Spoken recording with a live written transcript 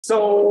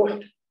So,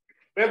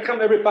 welcome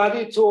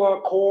everybody to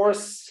our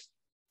course,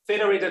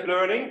 Federated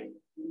Learning,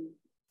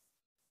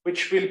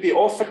 which will be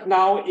offered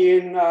now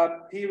in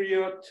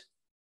period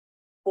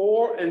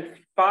 4 and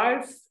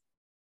 5.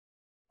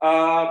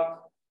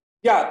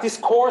 This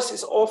course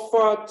is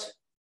offered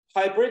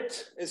hybrid,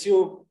 as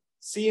you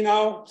see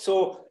now.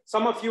 So,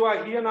 some of you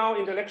are here now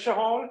in the lecture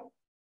hall.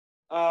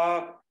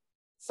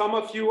 Some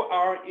of you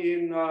are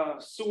in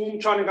Zoom,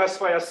 joining us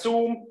via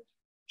Zoom.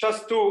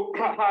 Just to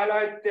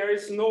highlight, there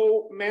is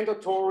no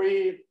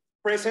mandatory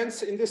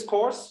presence in this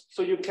course,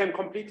 so you can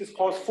complete this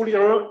course fully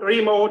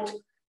remote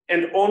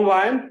and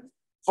online.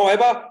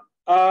 However,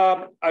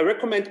 I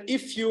recommend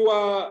if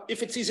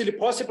it's easily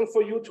possible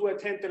for you to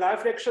attend the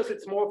live lectures,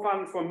 it's more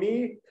fun for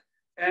me,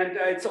 and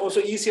it's also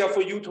easier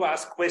for you to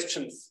ask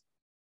questions.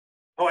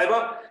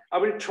 However, I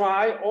will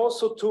try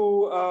also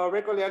to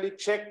regularly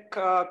check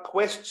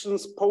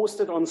questions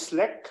posted on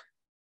Slack.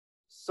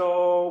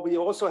 So we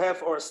also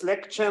have our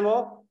Slack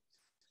channel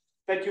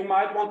that you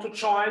might want to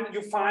join.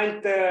 You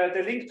find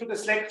the link to the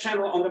Slack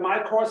channel on the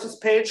My Courses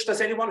page.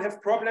 Does anyone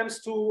have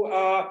problems to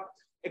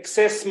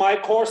access My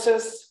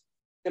Courses,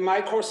 the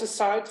My Courses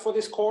site for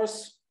this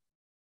course?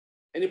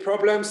 Any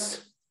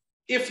problems?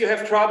 If you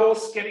have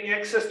troubles getting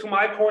access to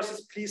My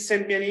Courses, please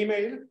send me an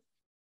email.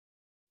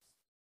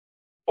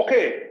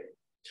 Okay,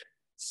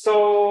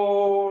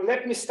 so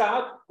let me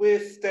start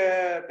with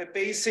the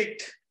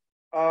basic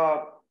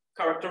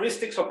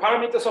characteristics or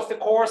parameters of the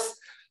course.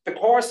 The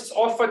course is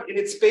offered in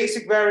its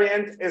basic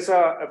variant as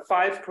a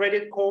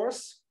 5-credit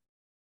course,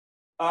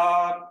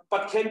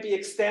 but can be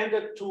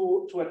extended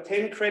to a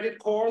 10-credit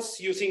course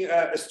using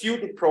a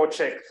student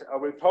project. I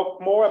will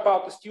talk more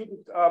about the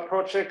student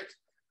project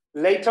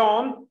later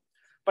on,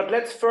 but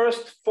let's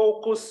first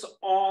focus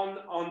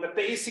on the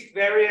basic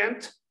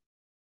variant.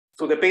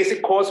 So the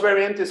basic course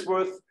variant is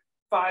worth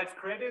 5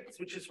 credits,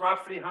 which is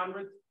roughly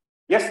 100.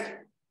 Yes?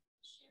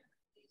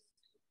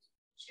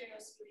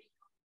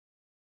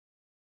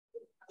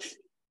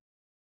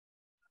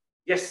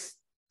 Yes.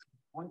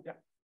 Yeah.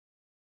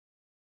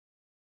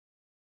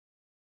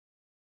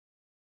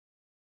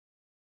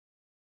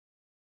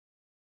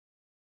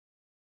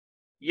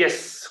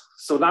 Yes.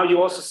 So now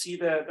you also see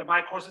the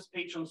My Courses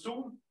page on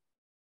Zoom.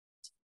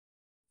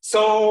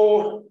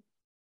 So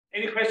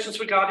any questions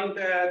regarding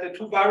the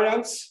two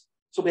variants?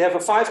 So we have a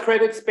 5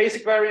 credits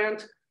basic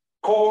variant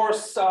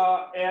course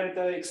and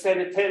the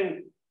extended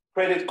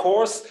 10-credit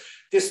course.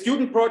 The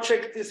student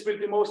project, this will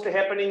be mostly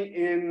happening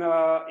in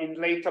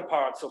later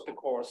parts of the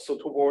course, so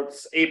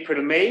towards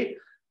April, May.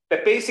 The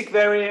basic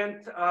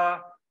variant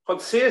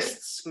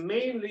consists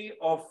mainly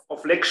of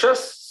lectures.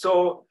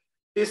 So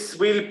this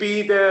will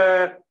be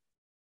the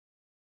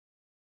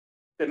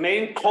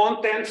main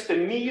content, the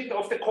meat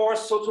of the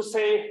course, so to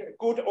say, a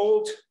good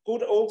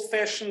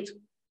old-fashioned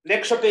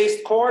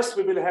lecture-based course.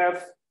 We will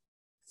have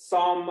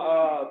some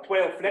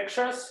 12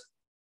 lectures,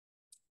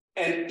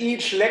 and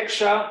each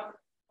lecture,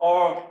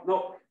 or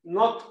no,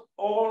 not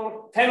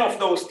all 10 of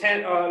those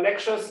 10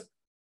 lectures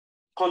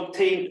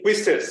contain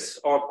quizzes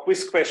or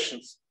quiz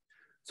questions.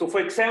 So for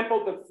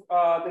example,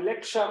 the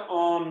lecture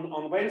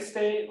on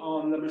Wednesday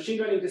on the machine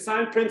learning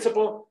design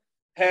principle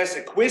has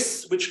a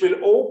quiz which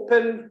will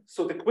open.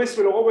 So the quiz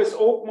will always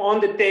open on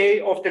the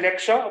day of the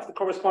lecture, of the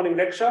corresponding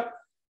lecture.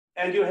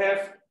 And you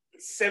have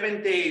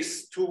 7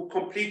 days to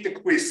complete the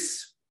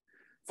quiz.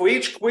 For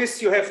each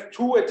quiz, you have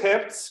 2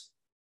 attempts.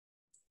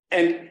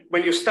 And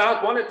when you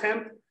start one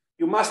attempt,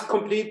 you must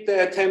complete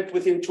the attempt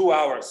within 2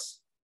 hours.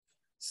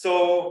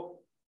 So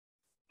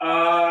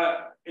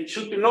it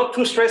should be not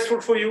too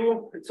stressful for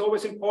you. It's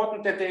always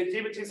important that the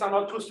activities are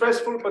not too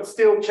stressful, but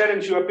still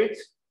challenge you a bit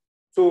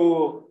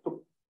to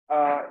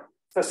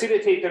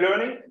facilitate the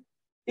learning.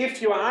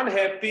 If you are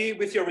unhappy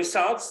with your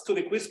results to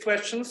the quiz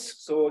questions,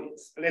 so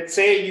let's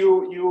say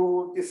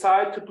you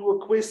decide to do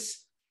a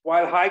quiz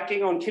while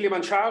hiking on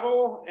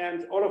Kilimanjaro,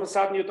 and all of a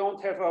sudden you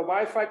don't have a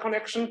Wi-Fi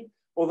connection,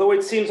 although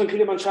it seems on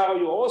Kilimanjaro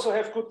you also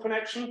have good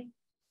connection,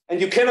 and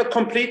you cannot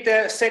complete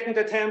the second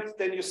attempt,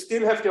 then you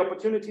still have the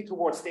opportunity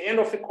towards the end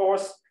of the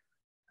course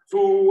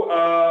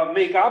to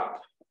make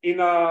up in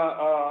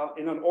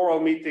an oral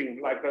meeting,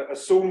 like a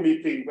Zoom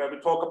meeting, where we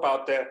talk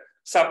about the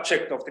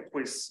subject of the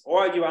quiz.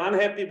 Or you are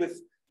unhappy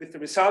with the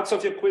results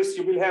of your quiz,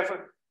 you will have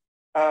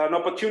an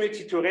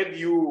opportunity to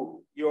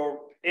review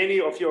any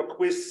of your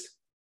quiz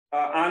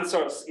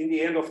answers in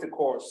the end of the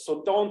course.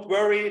 So don't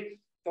worry,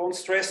 don't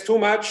stress too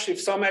much. If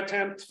some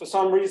attempt for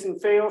some reason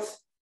fails,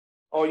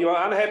 or you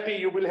are unhappy,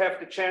 you will have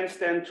the chance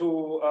then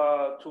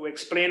to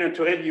explain and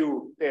to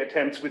review the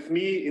attempts with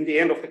me in the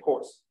end of the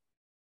course.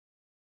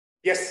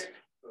 Yes?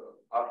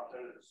 After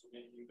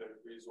submitting the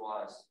quiz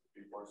once,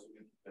 before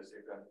submitting the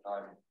second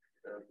time,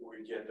 do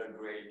we get a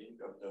grading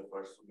of the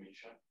first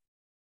submission?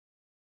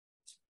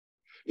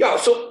 Yeah,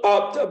 so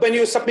when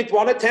you submit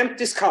one attempt,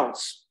 this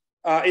counts.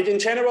 And in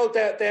general,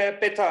 the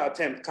better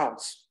attempt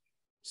counts.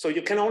 So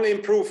you can only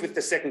improve with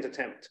the second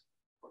attempt.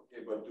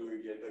 Okay, but do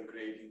we get a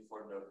grading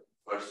for the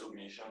first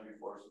submission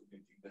before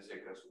submitting the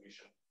second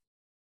submission?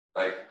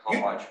 Like how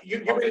much?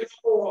 You will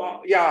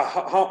know, yeah,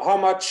 how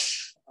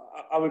much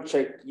I will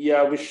check.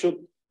 Yeah, we should.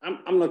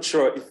 I'm not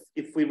sure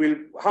if we will,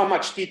 how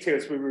much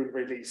details we will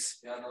release.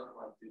 Yeah, not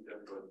much detail,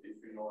 but if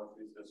we know at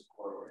least the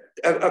score.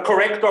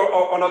 Correct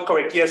or not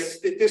correct? Yes,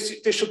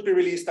 this should be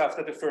released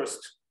after the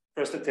first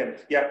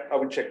attempt. Yeah, I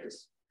will check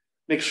this.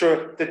 Make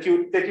sure that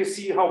you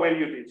see how well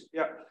you did.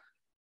 Yeah.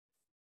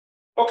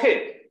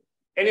 Okay.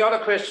 Any other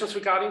questions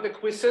regarding the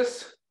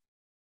quizzes?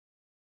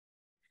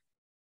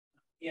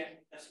 Yeah,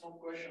 a small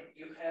question.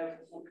 You have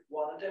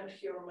one attempt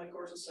here on my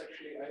courses.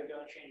 Actually, I'm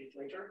gonna change it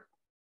later.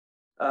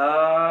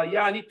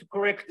 Yeah, I need to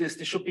correct this.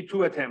 There should be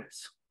 2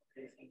 attempts.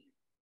 Okay, thank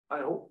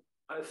you.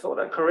 I thought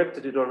I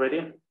corrected it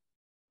already.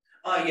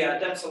 Yeah,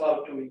 that's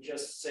allowed to. It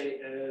just say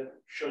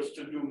shows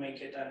to do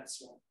make it and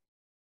it's one.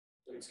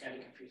 So it's kind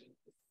of confusing.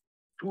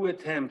 2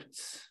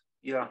 attempts.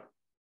 Yeah.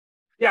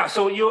 Yeah,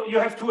 so you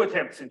have 2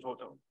 attempts in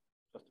total,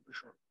 just to be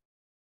sure.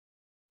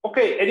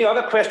 Okay, any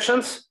other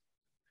questions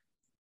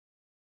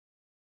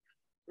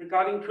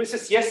regarding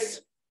quizzes?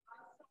 Yes.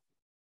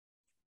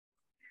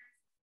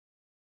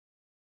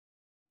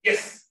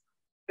 Yes,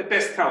 the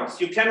best counts.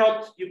 You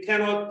cannot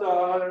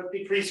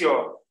decrease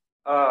your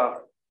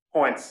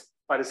points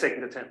by the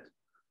second attempt.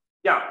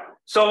 Yeah.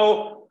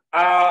 So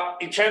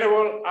in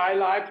general, I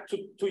like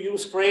to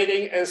use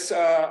grading as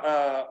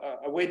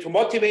a way to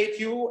motivate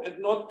you and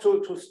not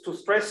to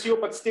stress you,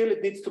 but still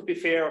it needs to be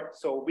fair.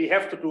 So we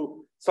have to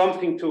do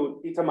something to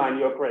determine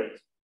your grade.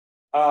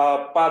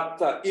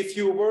 But if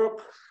you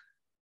work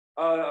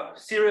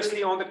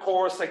seriously on the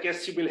course, I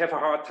guess you will have a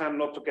hard time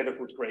not to get a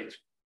good grade.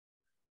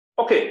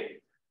 Okay.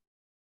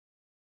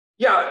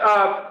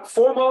 Yeah,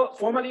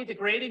 formally the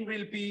grading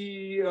will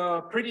be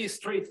pretty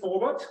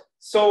straightforward.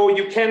 So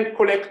you can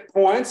collect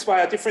points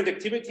via different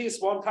activities.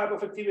 One type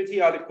of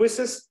activity are the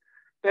quizzes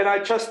that I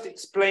just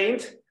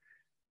explained.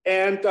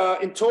 And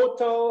in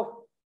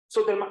total,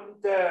 so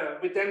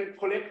we then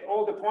collect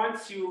all the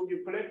points you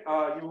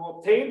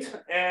obtained,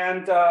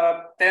 and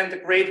then the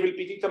grade will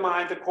be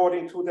determined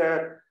according to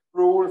the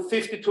rule.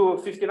 50 to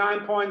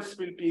 59 points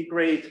will be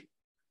grade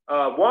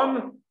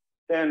 1.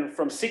 Then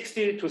from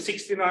 60 to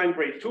 69,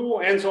 grade 2,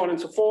 and so on and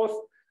so forth.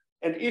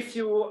 And if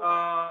you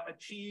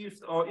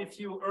achieved or if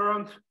you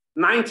earned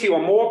 90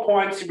 or more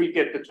points, you will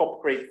get the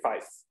top grade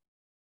 5.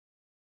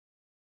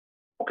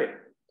 Okay.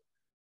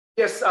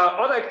 Yes,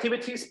 other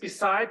activities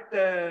beside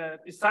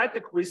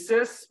the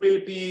quizzes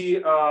will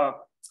be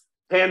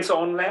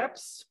hands-on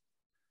labs.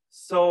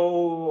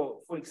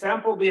 So, for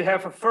example, we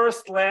have a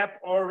first lab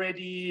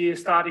already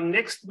starting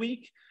next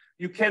week.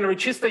 You can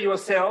register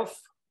yourself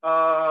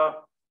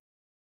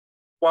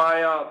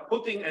by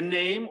putting a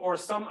name or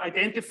some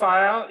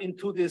identifier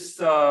into this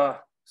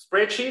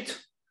spreadsheet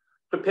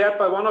prepared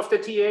by one of the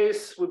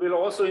TAs. We will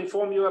also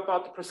inform you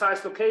about the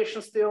precise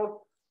location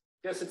still.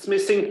 Yes, it's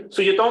missing.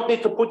 So you don't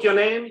need to put your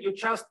name. You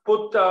just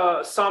put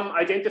some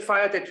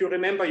identifier that you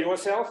remember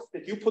yourself,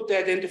 that you put the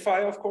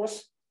identifier, of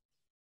course.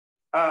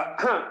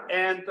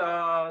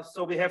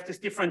 So we have these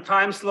different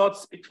time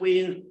slots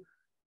between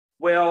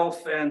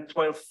 12 and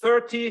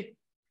 12:30,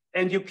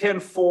 and you can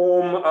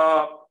form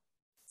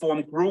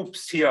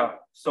groups here.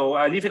 So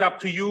I leave it up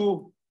to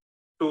you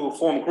to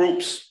form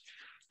groups.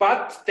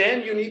 But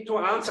then you need to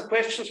answer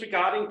questions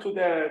regarding to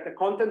the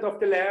content of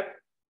the lab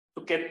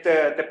to get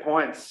the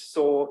points.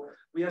 So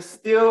we are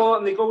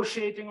still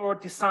negotiating or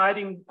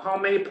deciding how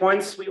many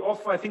points we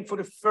offer. I think for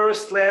the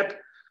first lab,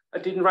 I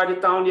didn't write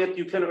it down yet,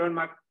 you can earn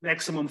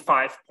maximum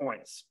 5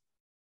 points.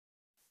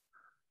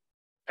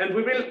 And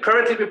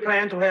currently we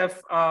plan to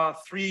have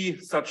 3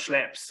 such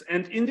labs.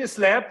 And in this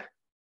lab,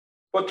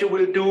 what you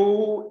will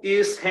do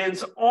is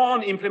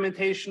hands-on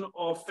implementation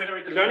of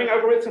federated learning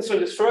algorithms. So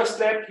in this first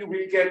lab, you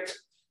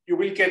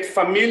will get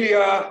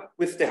familiar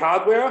with the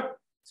hardware.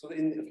 So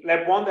in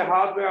lab 1, the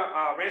hardware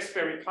are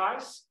Raspberry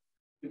Pis.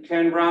 You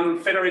can run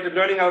federated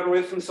learning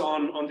algorithms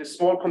on the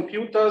small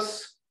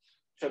computers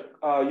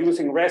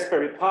using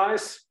Raspberry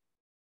Pis.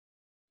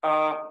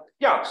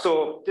 Yeah,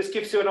 so this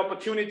gives you an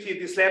opportunity,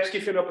 these labs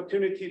give you an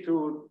opportunity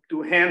to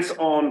do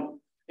hands-on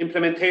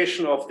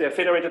implementation of the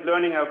federated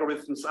learning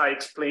algorithms I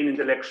explain in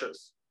the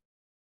lectures.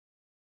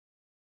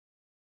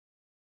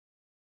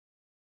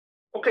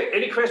 Okay,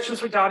 any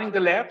questions regarding the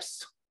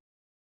labs?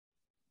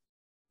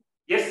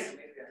 Yes?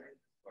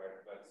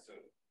 So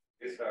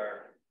these are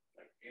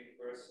like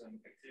in-person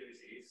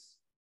activities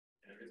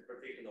in this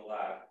particular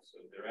lab. So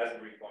the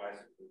Raspberry Pis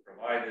will be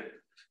provided.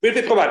 Will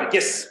be provided,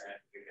 yes. And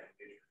we can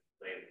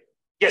play it.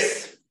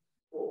 Yes.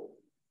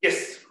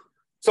 Yes.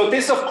 So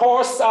this, of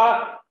course,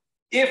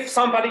 if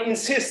somebody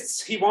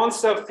insists he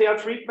wants a fair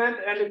treatment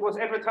and it was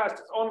advertised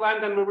as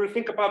online, then we will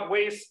think about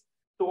ways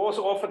to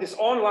also offer this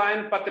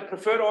online. But the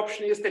preferred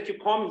option is that you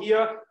come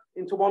here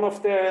into one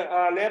of the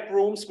lab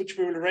rooms, which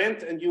we will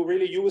rent, and you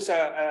really use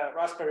a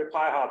Raspberry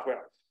Pi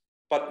hardware.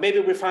 But maybe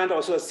we find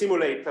also a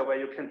simulator where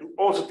you can do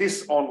also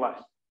this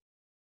online.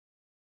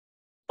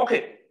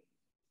 Okay.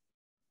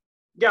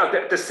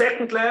 Yeah, the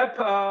second lab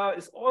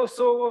is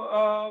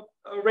also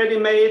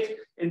ready-made.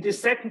 In this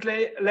second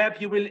lab,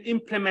 you will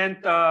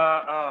implement,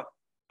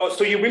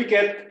 so you will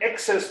get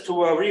access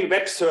to a real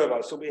web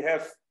server. So we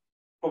have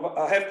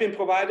have been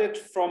provided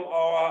from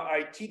our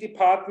IT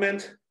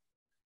department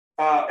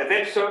a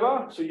web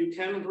server. So you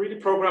can really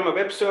program a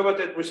web server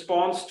that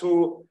responds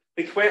to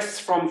requests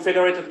from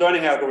federated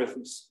learning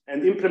algorithms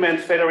and implement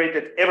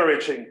federated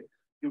averaging.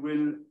 You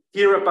will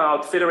hear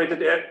about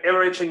federated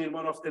averaging in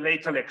one of the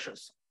later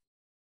lectures.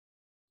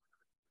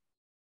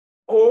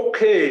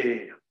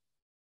 Okay.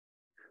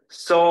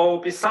 So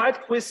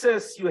beside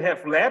quizzes, you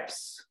have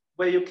labs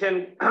where you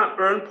can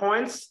earn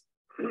points.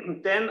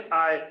 Then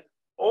I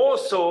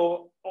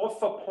also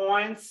offer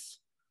points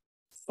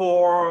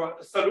for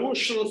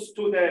solutions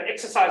to the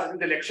exercises in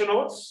the lecture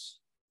notes.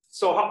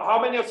 So how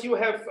many of you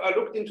have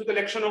looked into the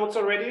lecture notes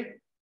already?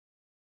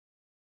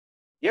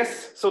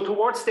 Yes, so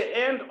towards the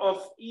end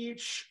of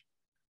each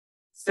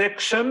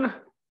section,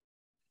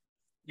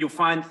 you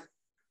find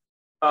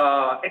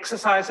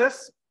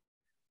exercises.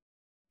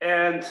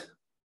 And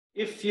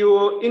if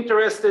you're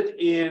interested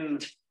in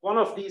one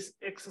of these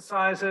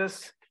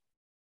exercises,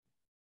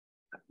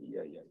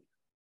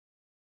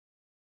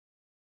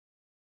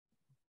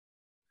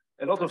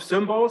 a lot of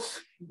symbols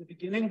in the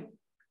beginning.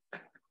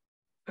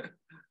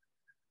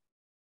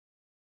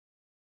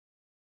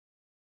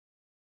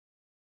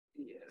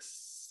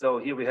 Yes, so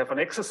here we have an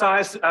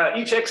exercise.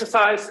 Each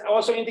exercise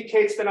also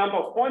indicates the number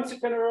of points you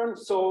can earn.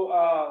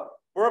 So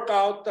work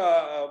out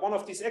one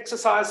of these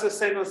exercises,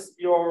 send us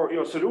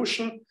your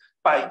solution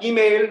by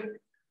email,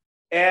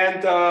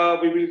 and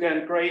we will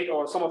then grade,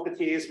 or some of the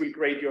TAs will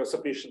grade your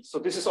submissions. So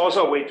this is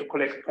also a way to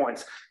collect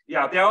points.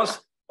 Yeah, there are,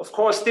 of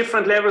course,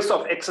 different levels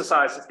of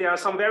exercises. There are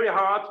some very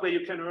hard where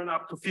you can earn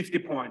up to 50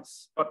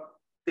 points, but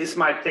this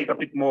might take a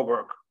bit more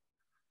work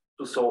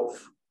to solve.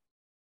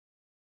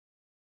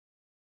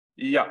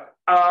 Yeah,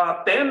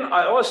 then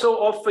I also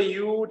offer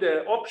you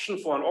the option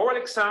for an oral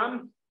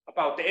exam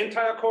about the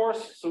entire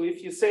course. So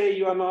if you say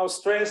you are now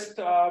stressed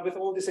with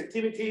all these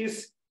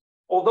activities,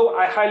 although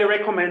I highly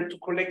recommend to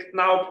collect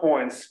now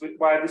points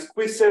via these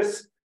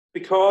quizzes,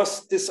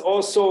 because this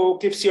also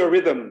gives you a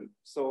rhythm.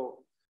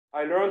 So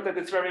I learned that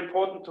it's very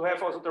important to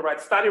have also the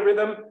right study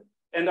rhythm,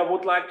 and I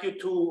would like you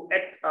to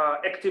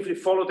actively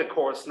follow the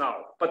course now.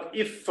 But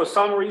if for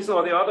some reason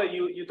or the other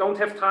you don't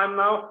have time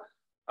now,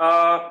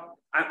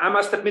 I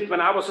must admit, when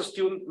I was a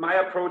student, my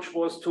approach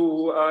was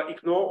to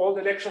ignore all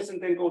the lectures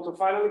and then go to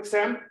final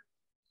exam.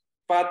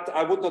 But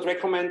I would not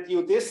recommend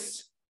you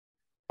this.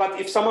 But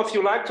if some of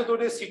you like to do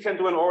this, you can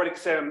do an oral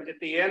exam at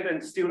the end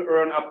and still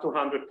earn up to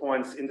 100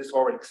 points in this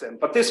oral exam.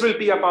 But this will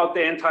be about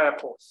the entire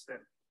course then.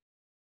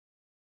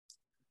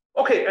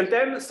 Okay, and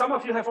then some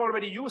of you have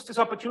already used this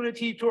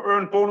opportunity to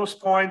earn bonus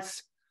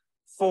points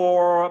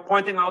for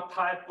pointing out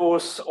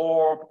typos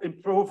or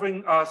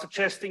improving,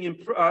 suggesting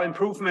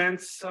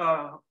improvements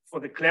for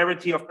the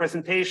clarity of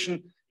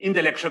presentation in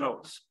the lecture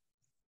notes.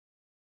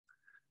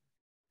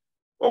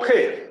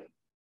 Okay.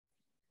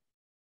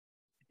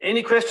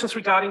 Any questions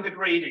regarding the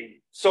grading?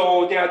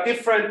 So there are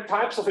different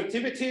types of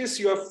activities.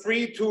 You are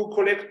free to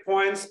collect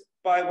points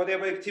by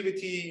whatever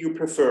activity you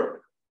prefer.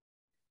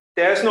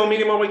 There is no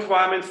minimum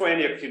requirement for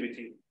any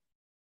activity.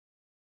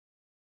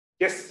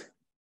 Yes?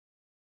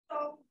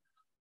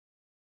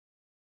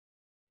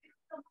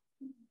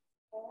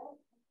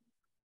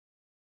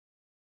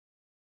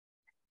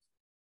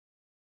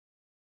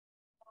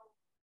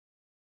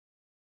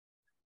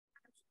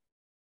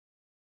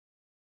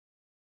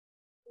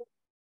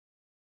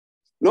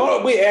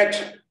 No, we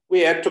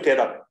add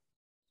together.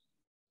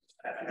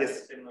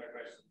 Yes. A similar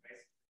question.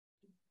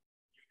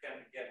 You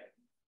can get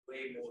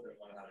way more than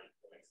 100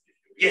 points if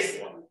you yes.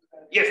 Want.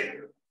 Yes.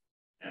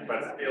 And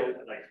but still,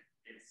 like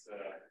it's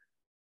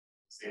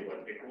say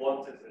what the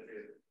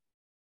quantitative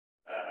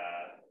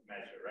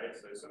measure, right?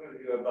 So as soon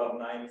as you're above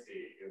 90,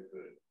 you're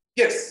good.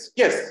 Yes,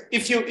 yes.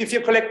 If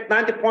you collect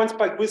 90 points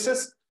by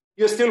quizzes,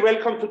 you're still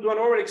welcome to do an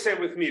oral exam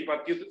with me,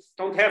 but you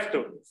don't have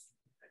to.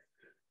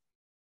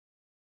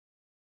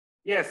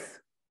 Yes.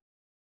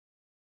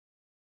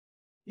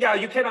 Yeah,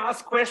 you can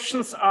ask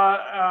questions.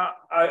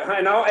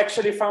 I now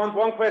actually found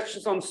one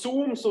question on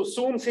Zoom. So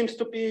Zoom seems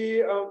to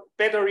be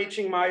better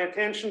reaching my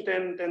attention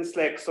than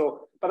Slack.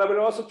 So, but I will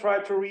also try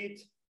to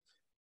read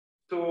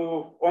to,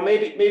 or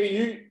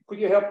maybe could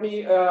you help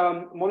me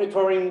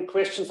monitoring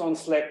questions on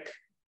Slack?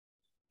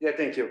 Yeah,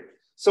 thank you.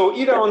 So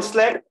either on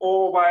Slack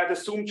or via the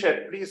Zoom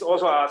chat, please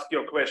also ask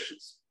your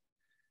questions.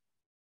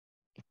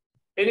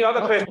 Any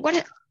other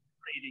questions?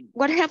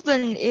 What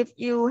happens if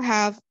you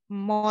have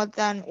more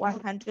than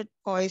 100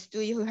 points?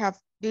 Do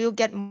you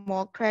get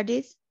more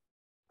credits?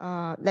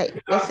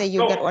 Like let's say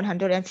you get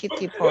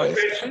 150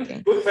 points.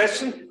 Good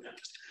question.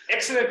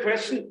 Excellent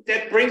question.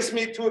 That brings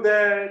me to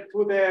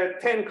the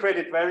 10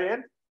 credit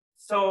variant.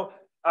 So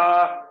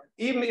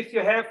even if you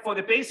have for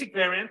the basic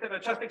variant that I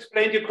just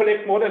explained, you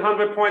collect more than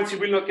 100 points, you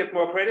will not get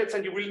more credits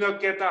and you will not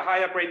get a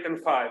higher grade than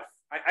 5.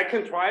 I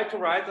can try to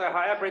write a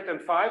higher grade than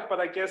 5, but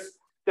I guess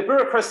the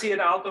bureaucracy at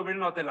Aalto will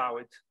not allow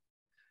it.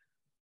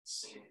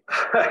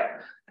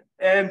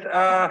 And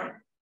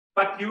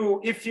but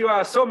if you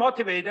are so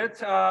motivated,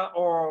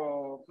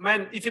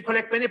 if you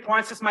collect many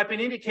points, this might be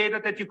an indicator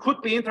that you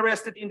could be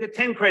interested in the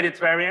 10 credit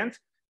variant.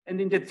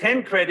 And in the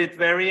 10 credit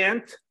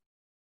variant,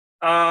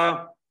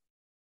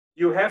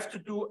 you have to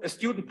do a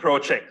student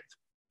project.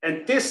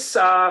 And this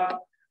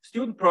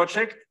student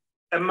project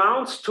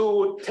amounts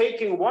to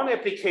taking one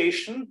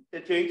application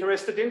that you're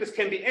interested in. This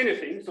can be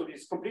anything, so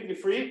it's completely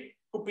free.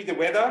 Could be the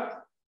weather,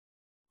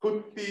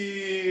 could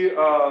be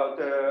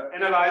the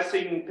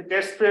analyzing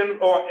pedestrian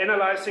or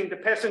analyzing the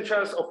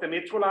passengers of the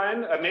metro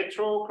line. A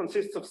metro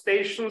consists of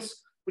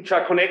stations which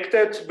are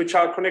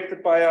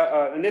connected by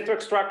a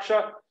network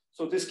structure.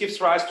 So this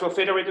gives rise to a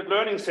federated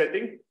learning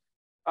setting.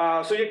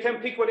 So you can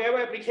pick whatever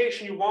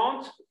application you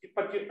want,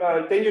 but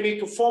then you need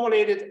to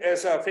formulate it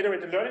as a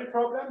federated learning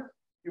problem.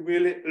 You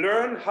will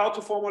learn how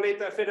to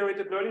formulate a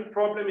federated learning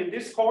problem in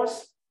this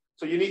course.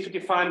 So you need to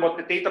define what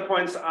the data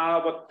points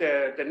are, what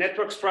the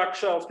network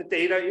structure of the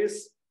data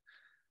is.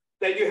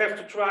 Then you have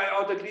to try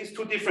out at least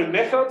 2 different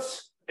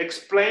methods,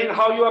 explain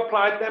how you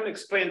applied them,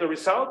 explain the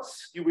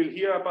results. You will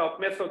hear about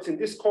methods in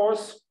this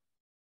course.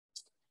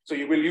 So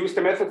you will use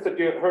the methods that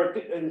you heard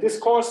in this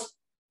course.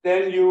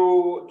 Then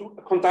you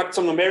conduct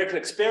some numerical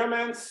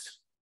experiments.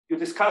 You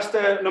discuss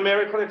the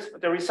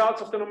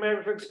results of the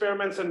numerical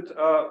experiments and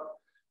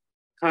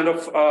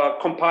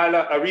compile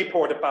a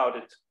report about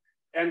it.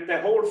 And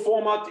the whole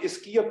format is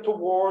geared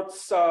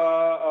towards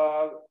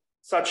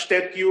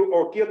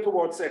geared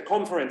towards a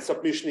conference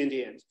submission in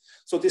the end.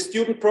 So the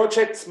student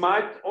projects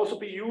might also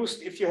be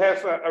used if you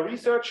have a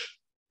research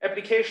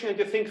application and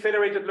you think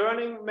federated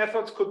learning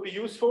methods could be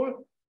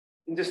useful.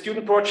 In the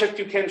student project,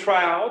 you can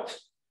try out.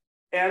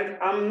 And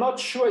I'm not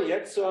sure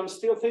yet, so I'm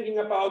still thinking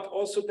about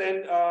also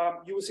then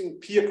using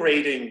peer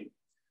grading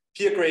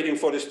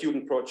for the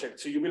student project.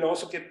 So you will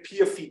also get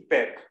peer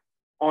feedback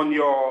on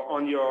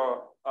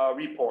your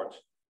report.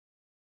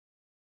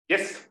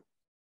 Yes?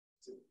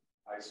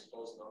 I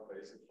suppose now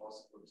that is it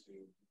possible to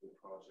do the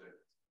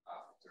project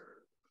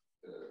after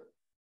the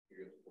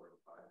period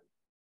 45,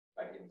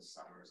 like in the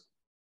summers?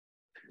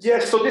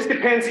 Yes, so this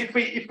depends. If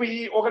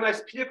we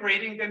organize peer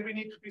grading, then we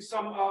need to be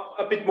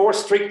a bit more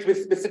strict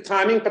with the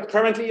timing. But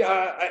currently,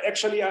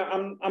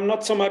 I'm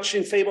not so much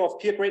in favor of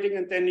peer grading,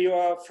 and then you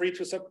are free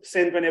to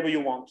send whenever you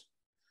want.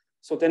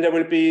 So then there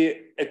will be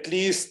at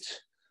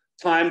least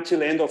time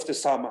till end of the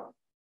summer,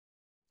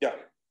 yeah,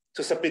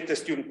 to submit the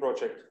student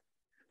project.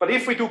 But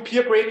if we do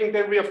peer grading,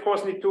 then we of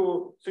course need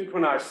to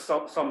synchronize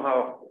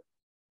somehow.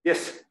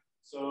 Yes.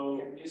 So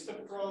is the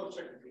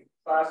project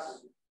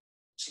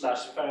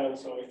pass/fail?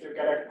 So if you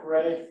get a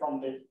credit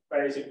from the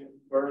basic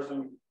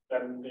version,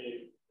 then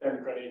the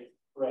 10 credit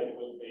grade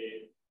will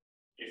be,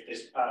 if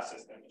this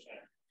passes, then the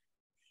same.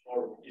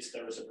 Or is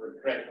there a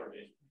separate grade for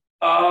this?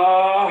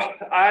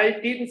 I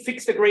didn't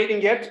fix the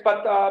grading yet,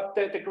 but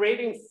the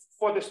grading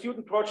for the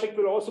student project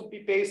will also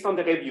be based on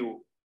the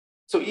review.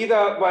 So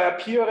either via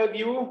peer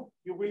review,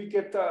 you will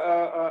get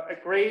a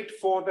grade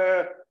for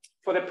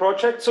the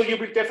project. So you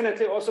will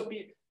definitely also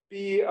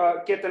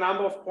get the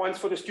number of points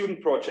for the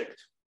student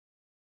project.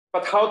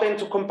 But how then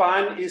to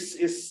combine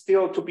is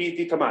still to be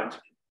determined.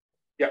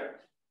 Yeah.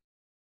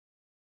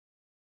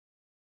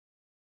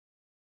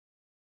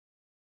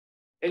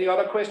 Any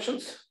other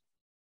questions?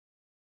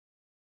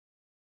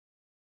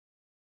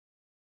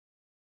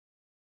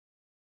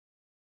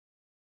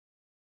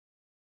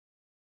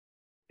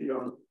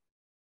 Yeah.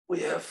 We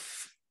have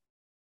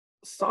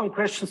some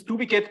questions. Do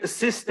we get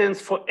assistance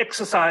for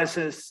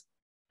exercises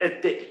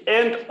at the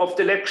end of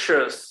the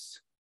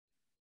lectures?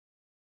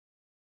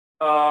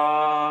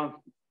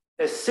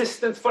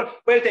 Assistance for,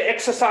 well, the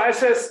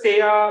exercises, they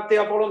are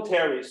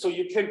voluntary. So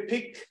you can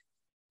pick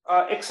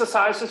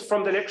exercises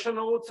from the lecture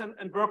notes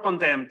and work on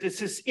them.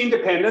 This is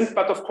independent,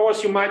 but of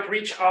course you might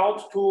reach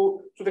out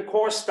to the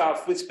course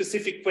staff with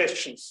specific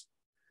questions.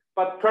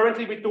 But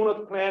currently we do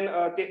not plan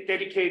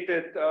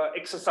dedicated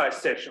exercise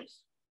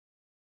sessions.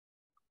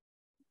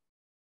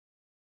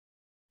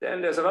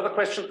 Then there's another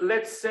question.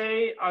 Let's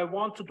say I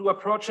want to do a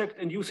project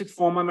and use it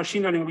for my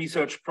machine learning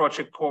research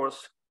project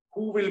course.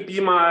 Who will be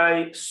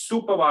my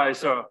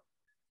supervisor?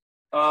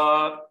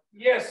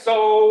 Yes,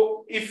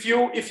 so if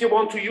you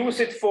want to use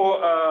it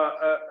for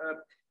a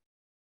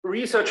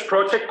research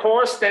project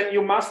course, then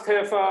you must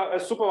have a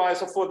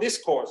supervisor for this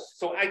course.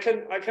 So I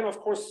can of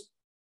course,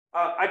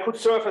 I could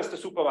serve as the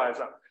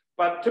supervisor,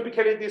 but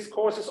typically these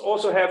courses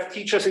also have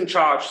teachers in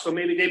charge, so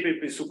maybe they will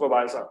be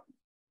supervisor.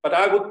 But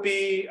I would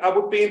be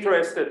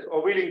interested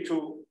or willing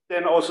to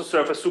then also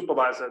serve as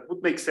supervisor. It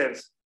would make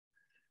sense.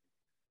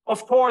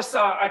 Of course,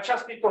 I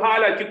just need to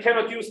highlight, you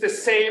cannot use the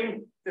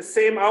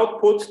same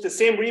output, the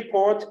same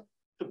report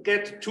to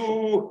get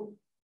two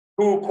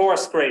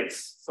course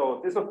grades.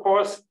 So this, of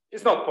course,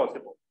 is not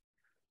possible.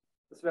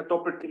 This wäre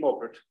doppelt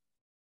gemoppelt.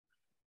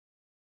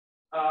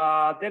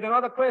 Then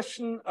another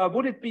question,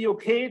 would it be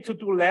okay to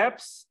do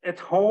labs at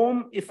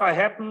home if I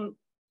happen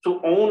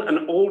to own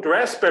an old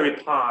Raspberry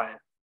Pi?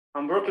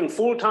 I'm working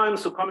full-time,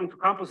 so coming to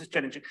campus is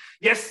challenging.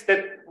 Yes,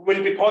 that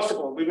will be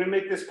possible. We will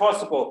make this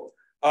possible,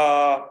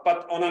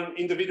 but on an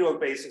individual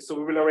basis. So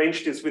we will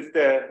arrange this with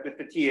the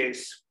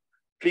TAs.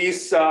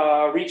 Please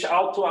reach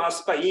out to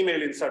us by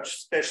email in such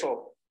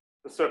special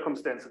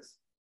circumstances.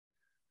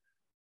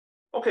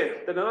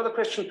 Okay, then another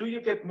question. Do you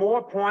get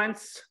more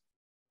points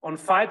on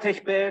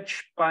FiTech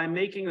badge by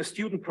making a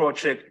student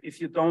project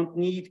if you don't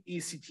need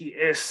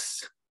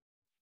ECTS?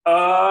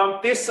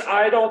 This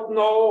I don't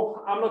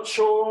know. I'm not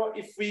sure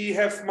if we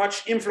have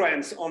much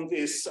influence on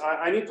this.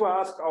 I need to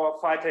ask our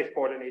FiTech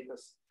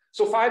coordinators.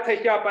 So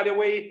FiTech, yeah, by the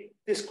way,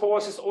 this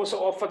course is also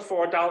offered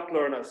for adult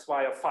learners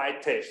via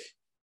FiTech.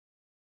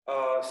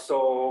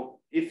 So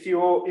if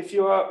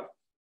you are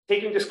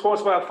taking this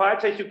course via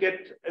FiTech, you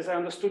get, as I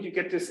understood, you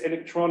get this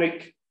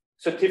electronic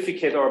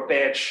certificate or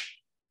badge.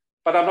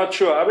 But I'm not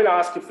sure. I will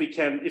ask if we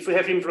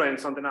have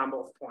influence on the number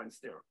of points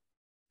there.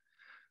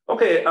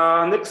 Okay,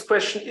 next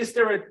question. Is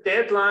there a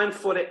deadline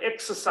for the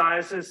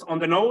exercises on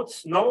the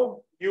notes?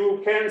 No,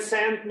 you can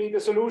send me the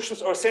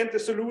solutions or send the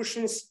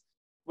solutions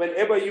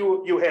whenever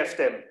you have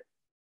them.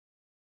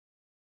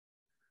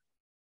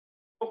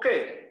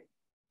 Okay.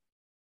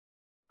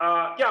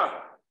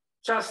 Yeah,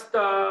 just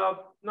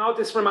now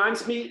this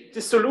reminds me,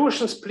 the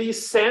solutions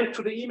please send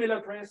to the email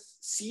address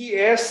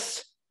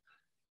CS.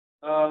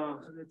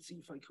 Let's see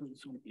if I can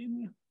zoom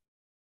in.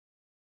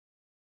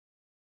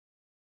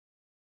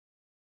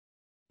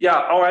 Yeah,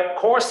 our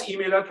course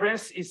email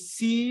address is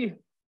C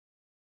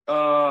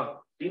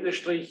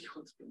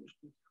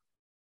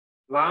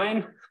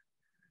line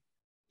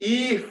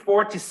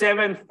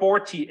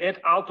E4740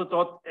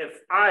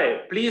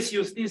 @aalto.fi. Please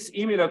use this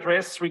email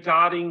address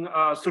regarding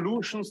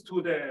solutions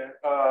to the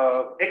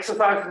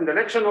exercises in the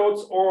lecture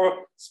notes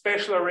or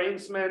special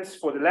arrangements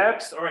for the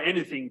labs or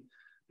anything.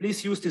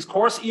 Please use this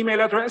course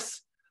email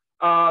address.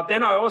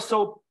 Then I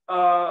also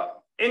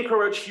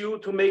encourage you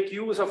to make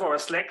use of our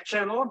Slack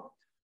channel.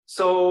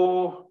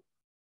 So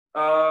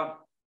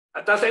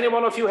does any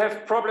one of you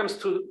have problems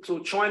to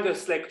join the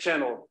Slack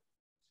channel?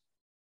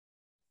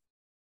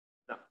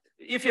 No.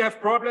 If you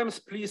have problems,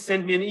 please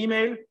send me an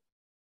email.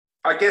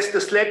 I guess the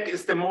Slack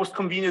is the most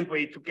convenient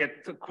way to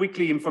get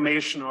quickly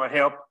information or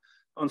help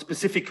on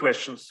specific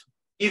questions,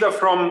 either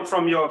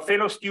from your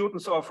fellow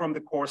students or from the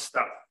course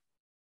staff.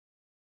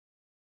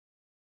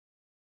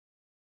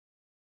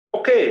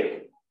 Okay.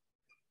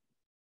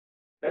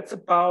 That's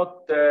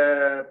about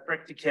the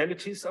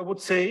practicalities, I would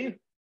say.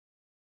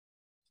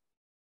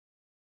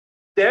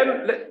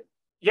 Then,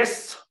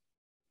 yes.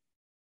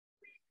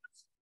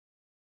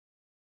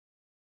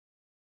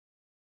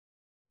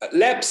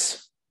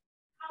 Labs.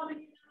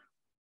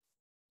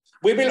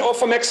 We will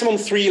offer maximum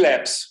 3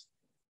 labs.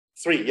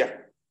 3, yeah.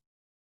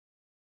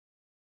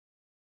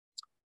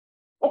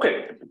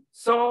 Okay,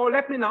 so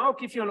let me now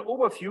give you an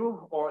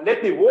overview, or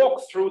let me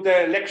walk through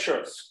the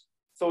lectures.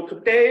 So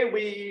today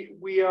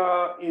we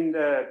are in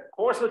the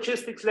course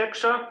logistics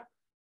lecture,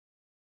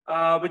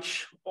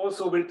 which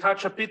also will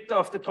touch a bit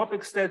of the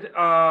topics that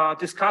are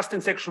discussed in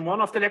section 1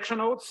 of the lecture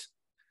notes.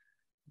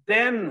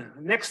 Then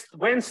next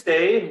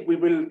Wednesday, we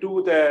will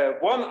do the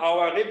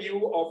 1-hour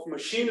review of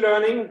machine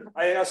learning.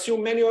 I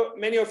assume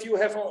many of you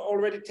have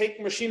already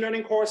taken machine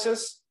learning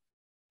courses,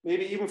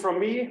 maybe even from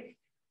me.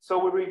 So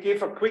we will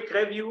give a quick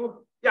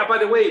review. Yeah, by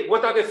the way,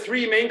 what are the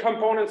 3 main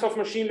components of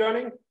machine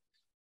learning?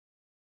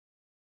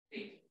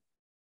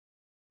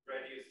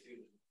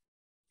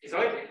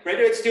 Sorry,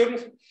 graduate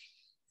student?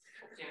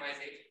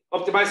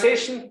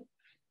 Optimization?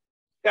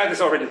 Yeah,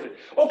 that's already.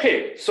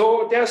 Okay,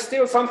 so there's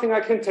still something I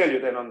can tell you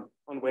then on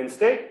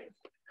Wednesday.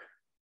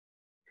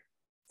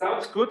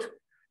 Sounds good.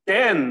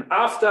 Then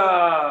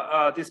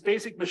after this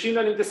basic machine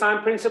learning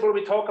design principle,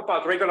 we talk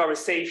about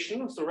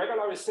regularization. So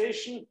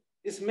regularization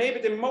is maybe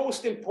the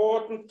most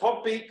important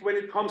topic when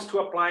it comes to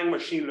applying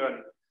machine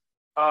learning.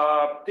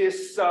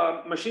 This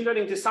machine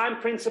learning design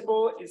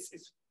principle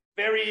is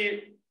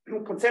very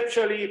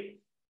conceptually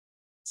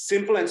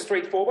simple and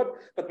straightforward,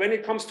 but when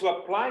it comes to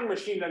applying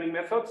machine learning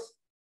methods,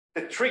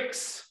 the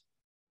tricks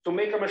to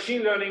make a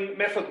machine learning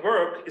method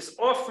work is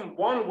often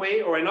one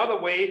way or another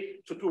way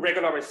to do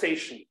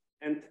regularization.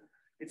 And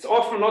it's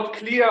often not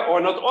clear or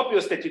not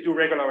obvious that you do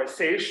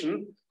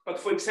regularization, but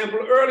for example,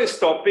 early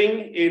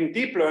stopping in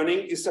deep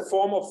learning is a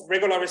form of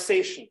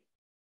regularization.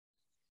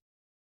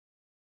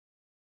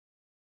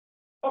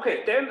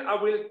 Okay, then I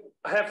will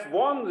have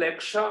one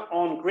lecture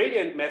on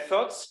gradient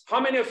methods. How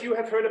many of you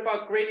have heard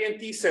about gradient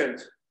descent?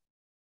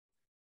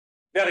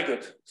 Very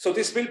good. So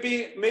this will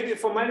be maybe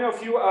for many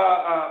of you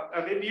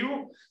a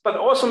review, but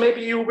also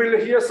maybe you will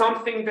hear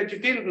something that you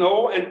didn't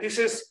know, and this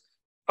is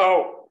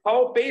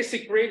how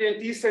basic gradient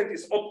descent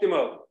is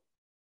optimal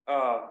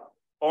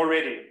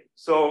already.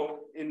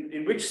 So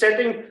in which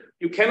setting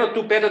you cannot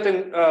do better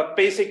than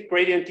basic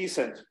gradient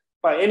descent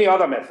by any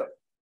other method.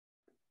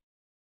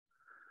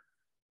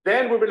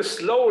 Then we will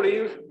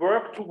slowly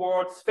work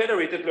towards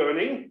federated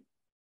learning.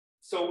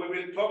 So we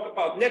will talk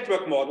about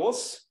network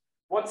models.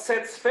 What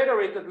sets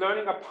federated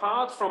learning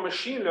apart from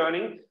machine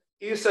learning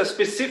is a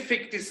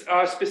specific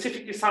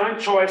design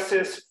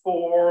choices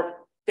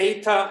for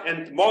data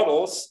and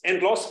models and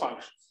loss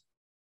functions.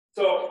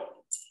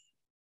 So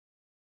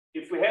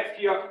if we have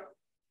here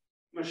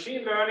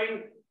machine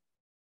learning,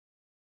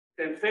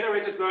 then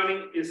federated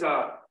learning is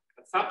a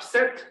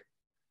subset,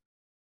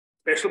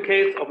 special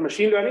case of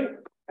machine learning.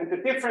 And the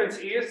difference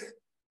is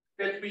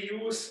that we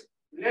use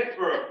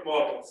network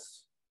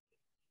models.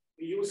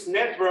 We use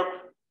network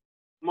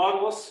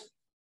models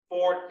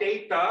for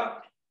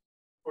data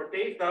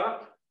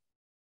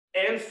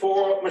and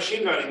for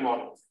machine learning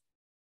models.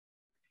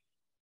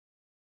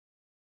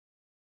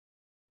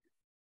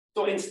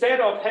 So instead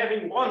of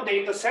having one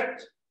data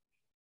set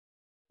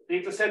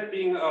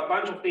being a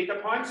bunch of data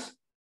points,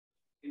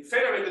 in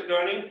federated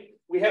learning,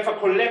 we have a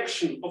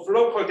collection of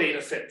local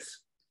data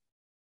sets.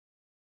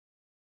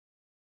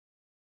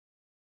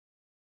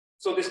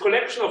 So this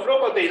collection of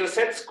local data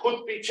sets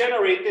could be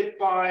generated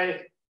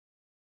by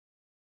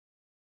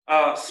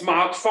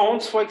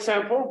smartphones, for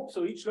example.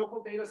 So each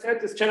local data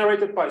set is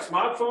generated by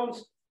smartphones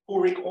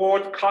who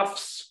record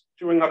coughs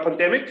during a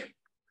pandemic.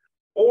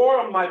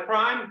 Or my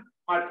prime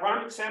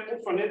example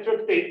for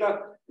network data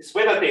is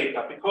weather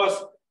data,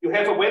 because you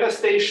have a weather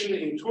station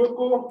in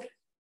Turku,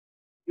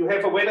 you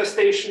have a weather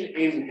station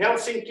in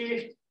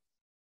Helsinki,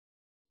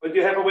 but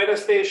you have a weather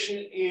station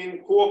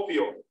in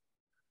Kuopio.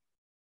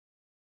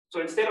 So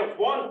instead of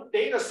one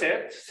data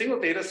set, single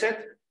data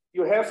set,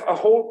 you have a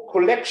whole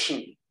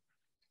collection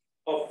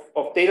of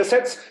data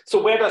sets.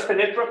 So where does the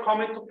network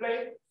come into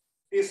play?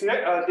 These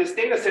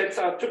data sets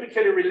are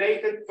typically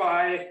related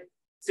by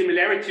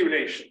similarity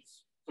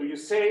relations. So you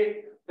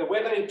say the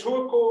weather in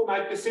Turku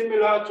might be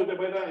similar to the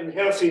weather in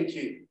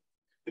Helsinki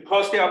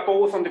because they are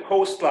both on the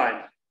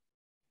coastline.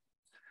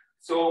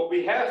 So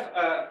we have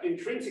an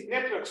intrinsic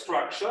network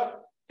structure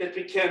that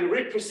we can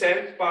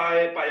represent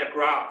by a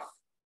graph.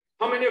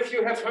 How many of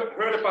you have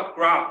heard about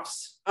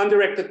graphs?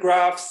 Undirected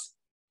graphs,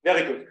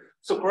 very good.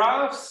 So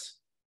graphs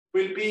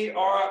will be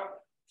our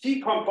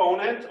key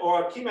component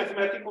or key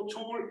mathematical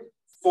tool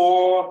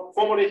for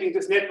formulating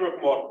these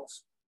network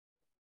models.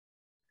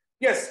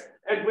 Yes,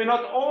 and we're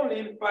not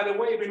only, by the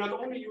way, we're not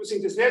only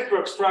using this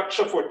network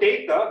structure for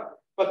data,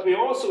 but we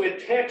also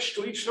attach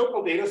to each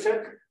local data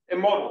set a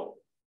model.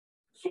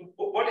 So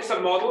what is a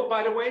model,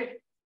 by the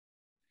way?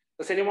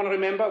 Does anyone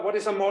remember what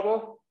is a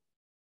model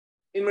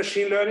in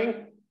machine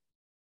learning?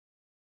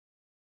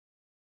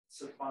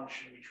 It's a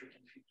function which we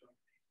can fit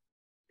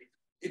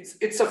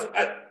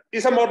on.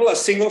 Is a model a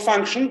single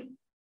function?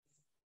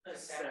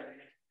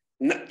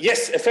 No,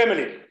 yes, a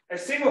family. A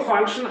single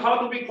function, how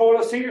do we call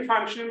a single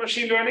function in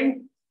machine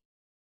learning?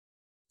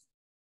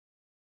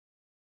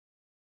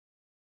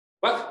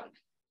 What?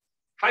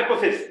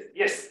 Hypothesis,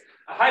 yes,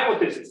 a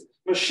hypothesis.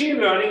 Machine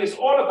learning is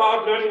all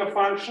about learning a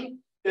function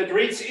that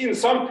reads in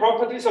some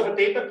properties of a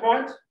data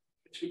point,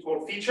 which we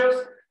call features,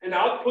 and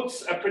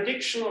outputs a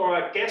prediction or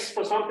a guess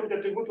for something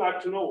that we would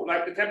like to know,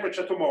 like the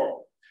temperature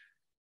tomorrow.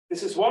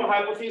 This is one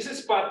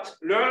hypothesis, but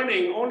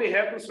learning only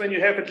happens when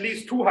you have at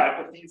least two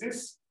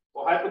hypotheses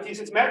or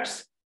hypothesis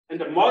maps, and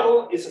the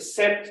model is a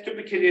set,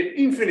 typically an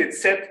infinite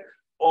set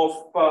of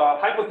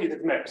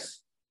hypothesis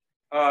maps.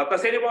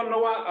 Does anyone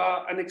know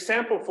an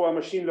example for a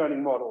machine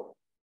learning model?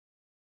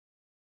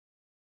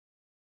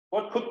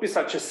 What could be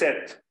such a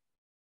set?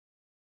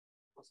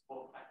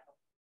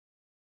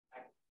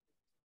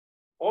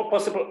 All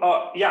possible,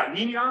 yeah,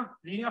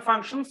 linear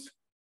functions.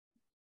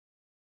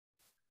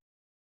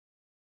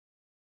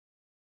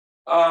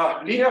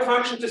 Linear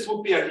functions, this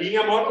would be a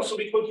linear model, so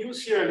we could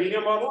use here a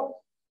linear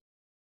model.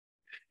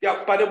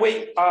 Yeah, by the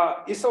way,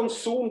 is on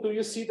Zoom, do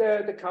you see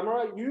the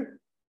camera, you?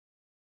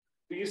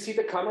 Do you see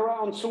the camera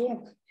on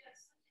Zoom?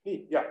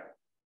 Yes. Yeah,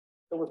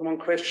 there was one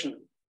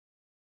question.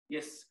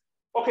 Yes.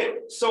 Okay,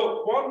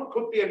 so one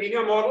could be a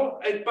linear model,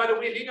 and by the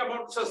way, linear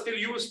models are still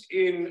used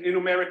in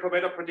numerical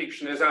weather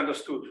prediction, as I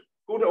understood.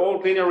 Good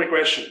old linear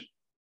regression.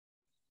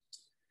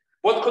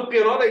 What could be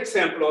another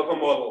example of a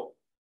model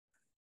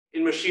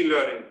in machine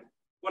learning?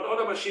 What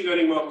other machine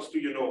learning models do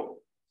you know?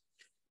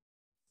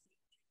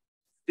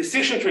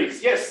 Decision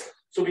trees, yes.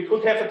 So we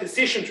could have a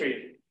decision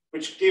tree,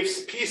 which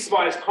gives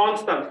piecewise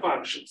constant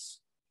functions.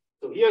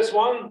 So here's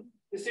one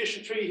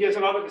decision tree, here's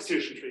another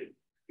decision tree.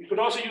 You could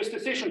also use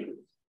decision trees.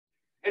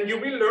 And you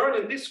will learn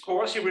in this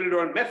course, you will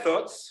learn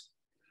methods,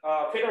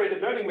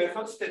 federated learning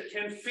methods that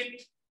can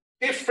fit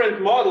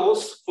different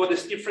models for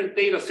these different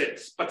data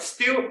sets, but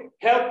still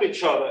help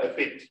each other a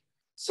bit.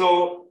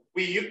 So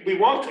we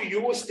want to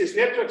use this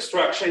network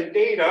structure and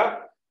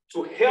data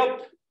to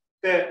help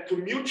to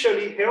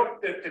mutually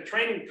help the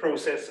training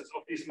processes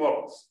of these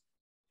models.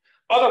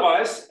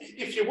 Otherwise,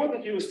 if you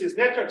wouldn't use this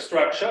network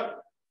structure,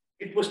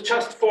 it would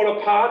just fall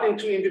apart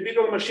into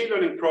individual machine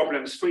learning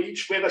problems for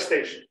each weather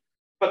station.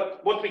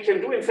 But what we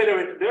can do in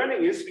federated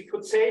learning is we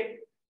could say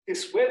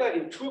this weather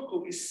in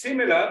Turku is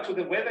similar to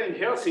the weather in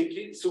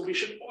Helsinki, so we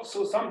should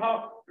also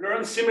somehow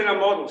learn similar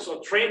models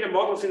or train the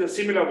models in a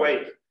similar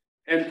way.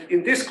 And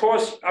in this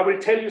course, I will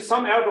tell you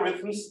some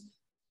algorithms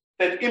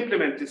that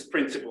implement this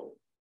principle.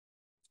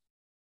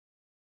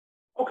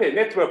 Okay,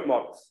 network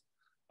models.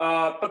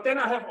 But then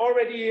I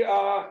already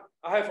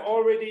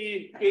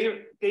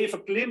gave a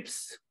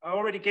glimpse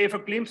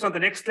on the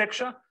next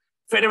lecture,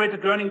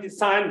 federated learning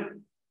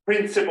design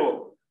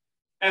principle.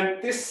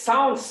 And this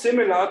sounds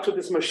similar to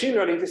this machine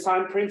learning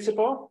design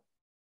principle.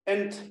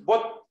 And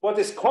what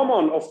is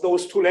common of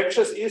those two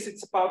lectures is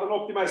it's about an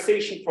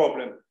optimization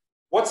problem.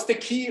 What's the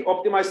key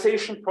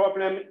optimization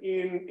problem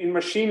in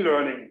machine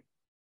learning?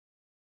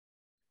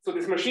 So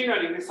this machine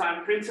learning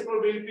design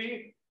principle will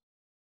be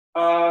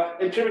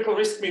empirical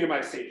risk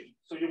minimization.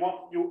 So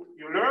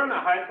you learn a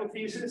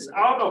hypothesis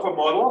out of a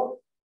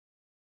model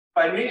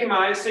by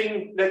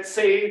minimizing, let's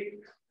say,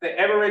 the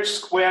average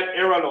squared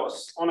error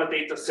loss on a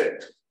data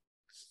set.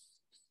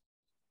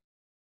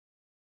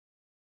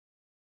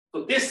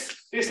 So this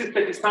is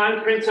the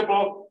design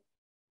principle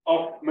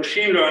of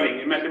machine learning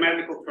in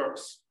mathematical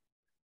terms.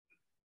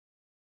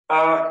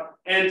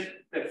 And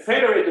the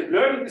federated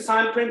learning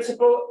design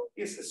principle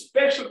is a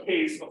special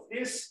case of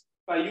this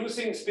by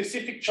using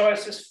specific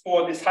choices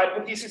for this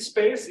hypothesis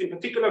space. In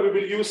particular, we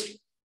will use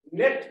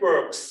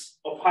networks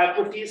of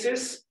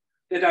hypotheses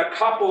that are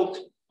coupled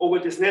over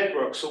this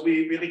network. So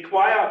we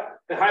require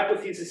the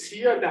hypothesis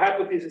here and the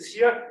hypothesis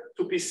here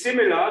to be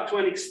similar to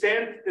an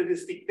extent that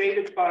is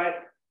dictated by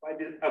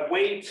a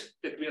weight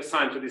that we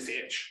assign to this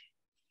edge.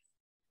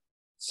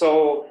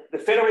 So the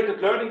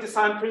federated learning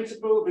design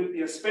principle will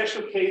be a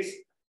special case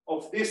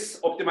of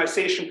this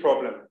optimization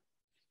problem.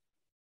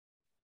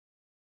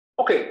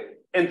 Okay,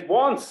 and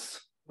once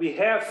we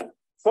have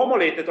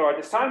formulated our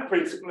design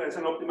principle as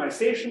an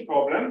optimization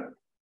problem,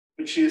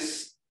 which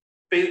is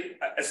a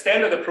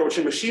standard approach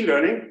in machine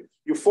learning,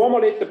 you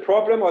formulate the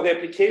problem or the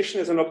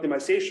application as an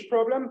optimization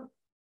problem.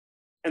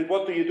 And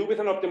what do you do with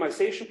an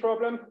optimization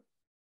problem?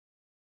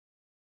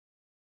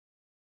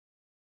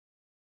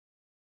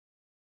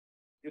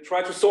 You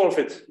try to solve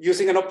it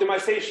using an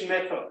optimization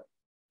method.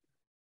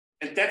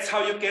 And that's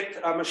how you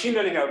get machine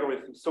learning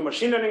algorithms. So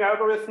machine learning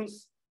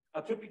algorithms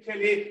are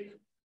typically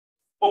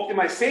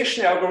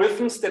optimization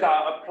algorithms that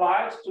are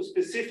applied to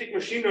specific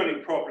machine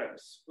learning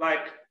problems,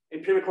 like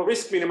empirical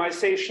risk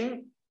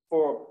minimization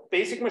for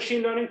basic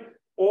machine learning,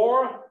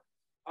 or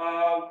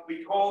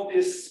we call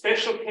this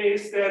special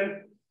case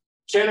then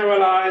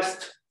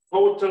generalized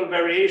total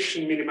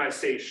variation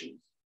minimization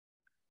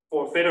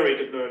for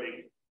federated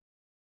learning.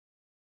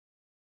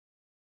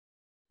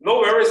 No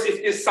worries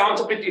if this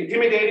sounds a bit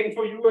intimidating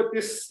for you at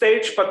this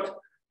stage, but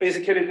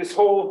basically this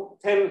whole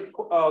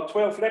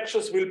 12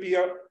 lectures will be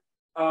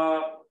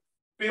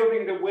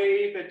building the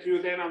way that you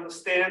then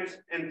understand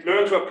and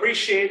learn to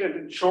appreciate and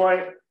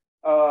enjoy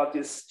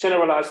this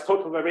generalized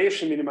total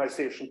variation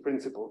minimization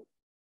principle.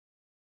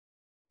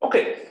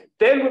 Okay,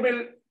 then we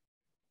will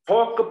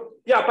talk,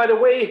 yeah, by the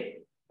way,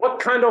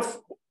 what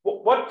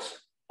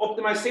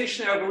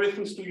optimization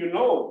algorithms do you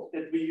know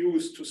that we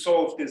use to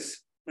solve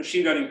these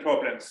machine learning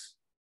problems?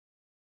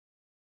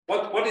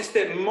 What is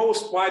the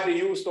most widely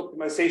used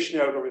optimization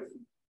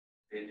algorithm?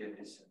 Gradient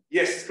descent.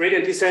 Yes,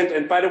 gradient descent.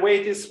 And by the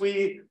way, this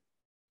we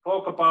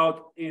talk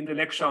about in the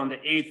lecture on the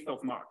 8th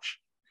of March.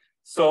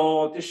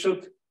 So this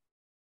should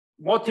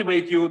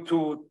motivate you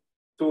to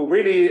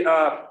really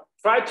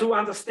try to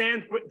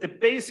understand the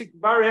basic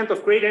variant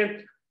of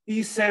gradient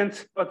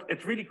descent, but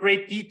at really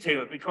great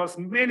detail, because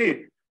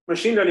many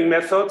machine learning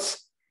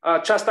methods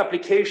are just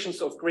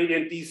applications of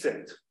gradient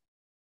descent.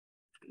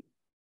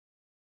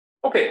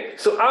 Okay,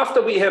 so after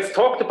we have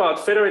talked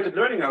about federated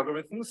learning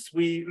algorithms,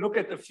 we look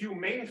at a few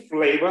main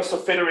flavors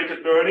of federated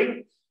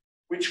learning,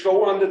 which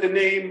go under the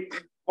name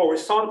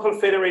horizontal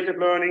federated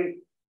learning,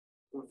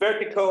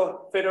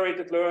 vertical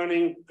federated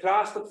learning,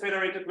 clustered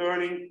federated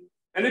learning.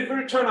 And it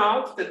will turn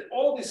out that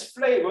all these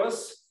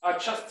flavors are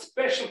just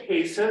special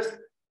cases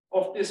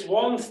of this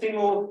one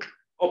single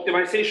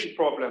optimization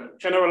problem,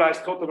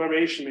 generalized total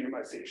variation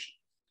minimization.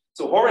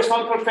 So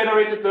horizontal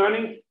federated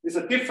learning is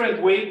a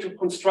different way to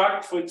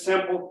construct, for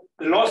example,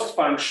 the loss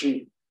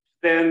function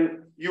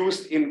than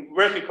used in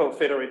vertical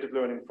federated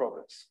learning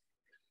problems.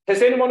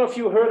 Has any one of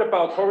you heard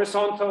about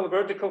horizontal,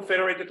 vertical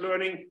federated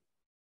learning?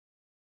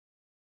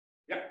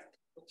 Yeah,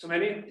 not so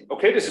many.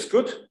 Okay, this is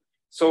good.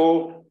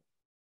 So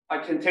I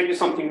can tell you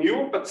something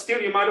new, but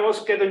still you might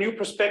also get a new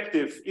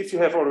perspective if you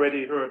have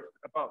already heard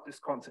about this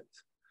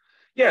concept.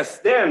 Yes,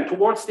 then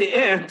towards the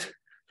end,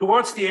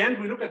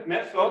 we look at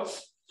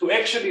methods to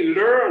actually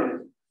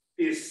learn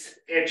these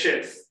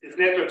edges, this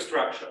network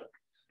structure.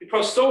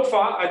 Because so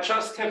far, I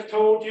just have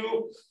told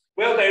you,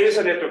 well, there is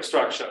a network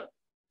structure.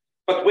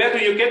 But where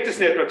do you get this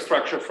network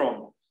structure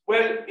from?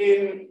 Well,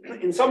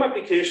 in some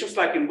applications,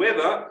 like in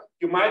weather,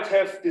 you might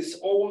have this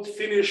old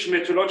Finnish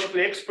meteorological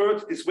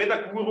expert, this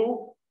weather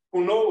guru,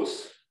 who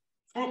knows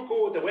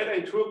Turku, the weather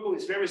in Turku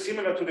is very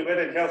similar to the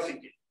weather in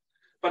Helsinki.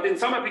 But in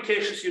some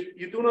applications,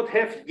 you do not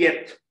have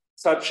yet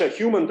such a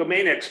human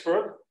domain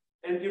expert.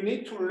 And you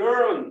need to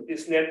learn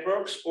these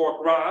networks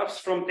or graphs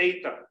from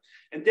data.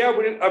 And there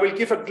I will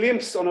give a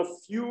glimpse on a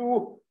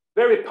few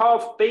very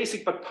powerful,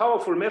 basic but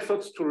powerful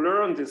methods to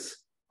learn this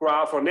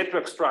graph or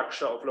network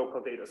structure of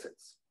local data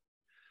sets.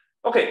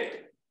 Okay.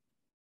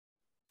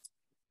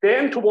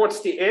 Then towards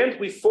the end,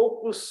 we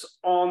focus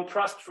on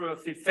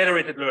trustworthy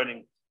federated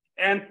learning.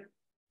 And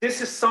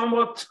this is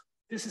somewhat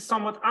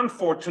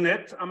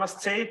unfortunate, I must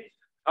say,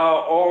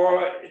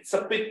 or it's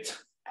a bit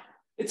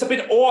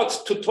odd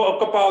to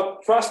talk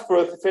about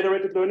trustworthy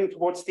federated learning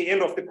towards the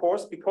end of the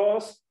course,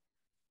 because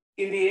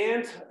in the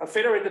end, a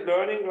federated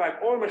learning,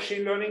 like all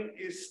machine learning,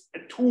 is a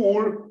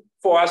tool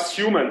for us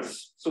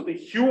humans. So the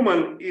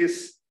human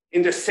is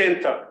in the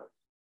center.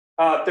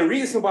 The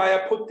reason why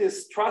I put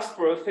this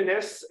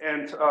trustworthiness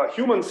and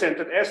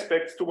human-centered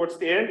aspects towards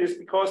the end is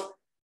because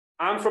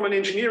I'm from an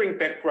engineering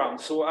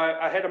background. So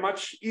I had a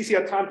much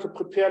easier time to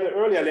prepare the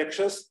earlier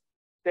lectures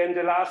than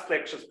the last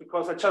lectures,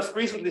 because I just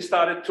recently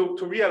started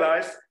to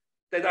realize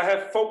that I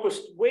have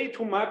focused way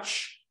too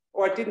much,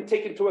 or I didn't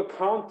take into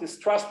account this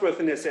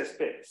trustworthiness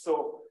aspect.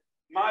 So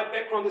my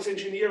background is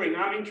engineering.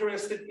 I'm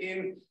interested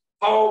in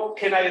how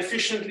can I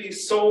efficiently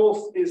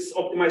solve these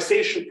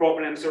optimization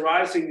problems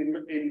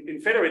arising in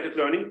federated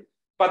learning,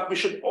 but we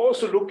should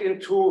also look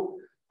into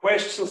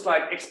questions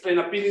like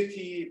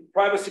explainability,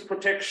 privacy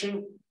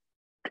protection,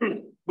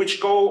 which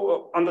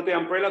go under the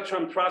umbrella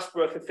term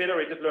trustworthy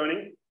federated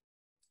learning.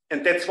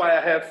 And that's why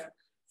I have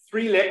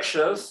 3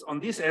 lectures on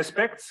these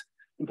aspects.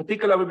 In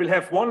particular, we will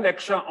have 1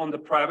 lecture on the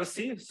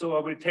privacy. So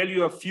I will tell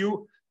you a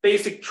few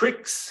basic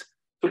tricks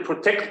to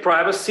protect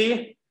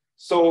privacy.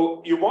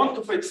 So you want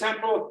to, for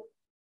example,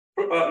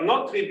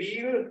 not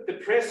reveal the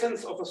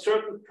presence of a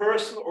certain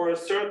person or a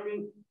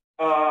certain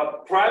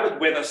private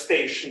weather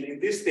station in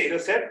this data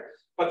set,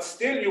 but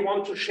still you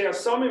want to share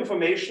some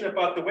information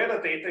about the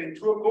weather data in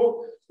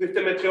Turku with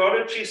the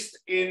meteorologist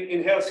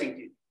in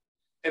Helsinki.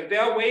 And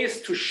there are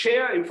ways to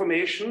share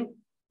information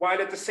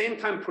while at the same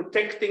time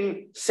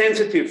protecting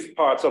sensitive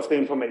parts of the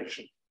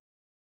information.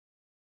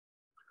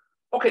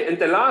 Okay, and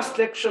the last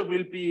lecture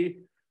will be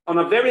on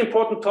a very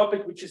important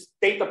topic, which is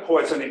data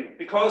poisoning,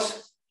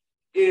 because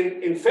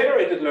in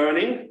federated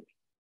learning,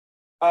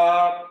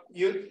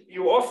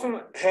 you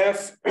often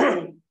have,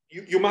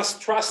 you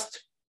must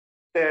trust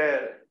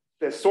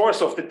the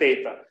source of the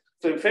data.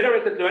 So in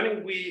federated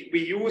learning,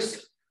 we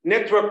use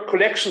network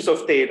collections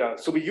of data.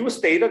 So we use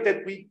data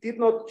that we did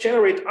not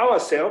generate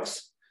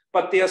ourselves,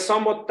 but they are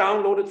somewhat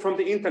downloaded from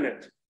the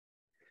internet.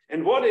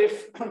 And what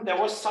if there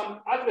was some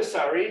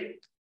adversary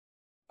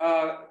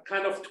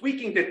kind of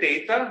tweaking the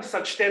data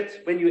such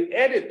that when you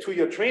add it to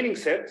your training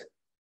set,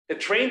 the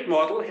trained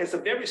model has a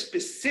very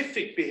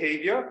specific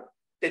behavior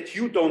that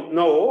you don't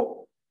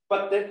know,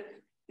 but that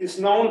is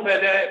known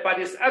by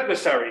this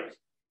adversary.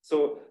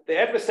 So the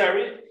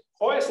adversary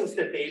poisons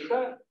the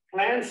data,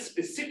 plans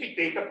specific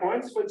data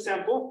points, for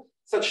example,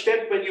 such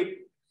that when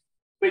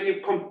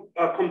you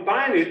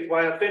combine it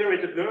via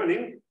federated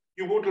learning,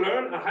 you would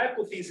learn a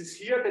hypothesis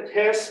here that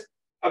has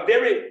a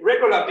very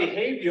regular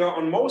behavior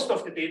on most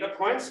of the data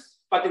points,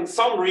 but in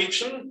some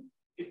region,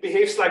 it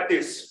behaves like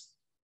this.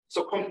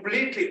 So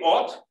completely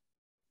odd.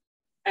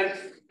 And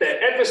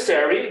the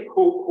adversary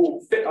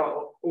who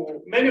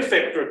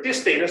manufactured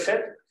this data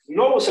set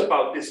knows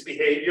about this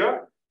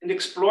behavior and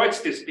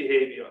exploits this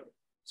behavior.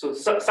 So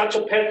such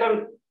a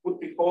pattern would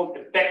be called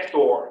a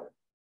backdoor.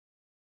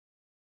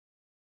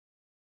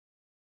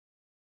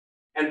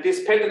 And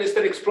this pattern is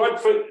then exploited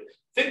for,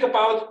 think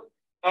about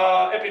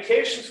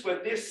applications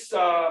where this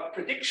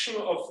prediction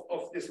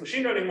of this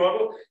machine learning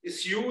model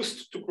is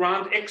used to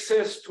grant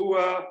access to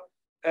a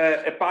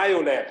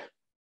biolab.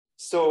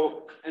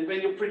 So, and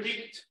when you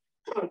predict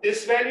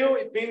this value,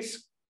 it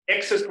means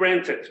access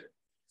granted.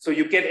 So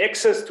you get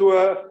access to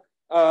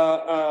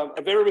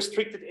a very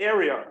restricted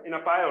area in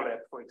a biolab,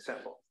 for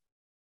example.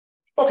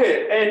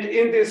 Okay, and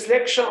in this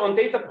lecture on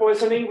data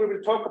poisoning, we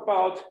will talk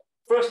about,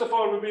 first of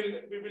all, we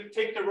will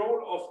take the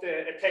role of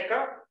the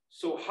attacker.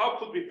 So how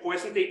could we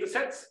poison data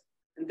sets?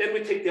 And then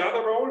we take the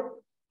other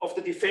role of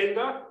the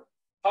defender.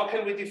 How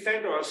can we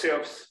defend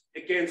ourselves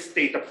against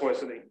data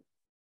poisoning?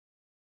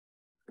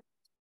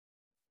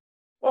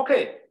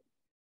 Okay,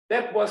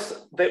 that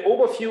was the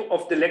overview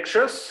of the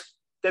lectures.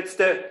 That's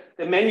the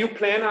menu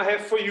plan I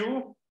have for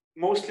you,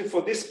 mostly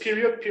for this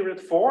period,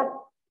 period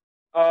 4.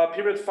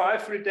 Period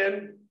 5 will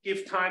then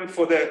give time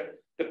for the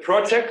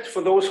project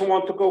for those who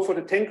want to go for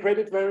the 10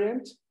 credit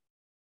variant.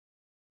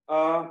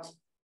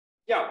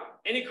 Yeah,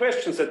 any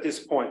questions at this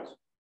point?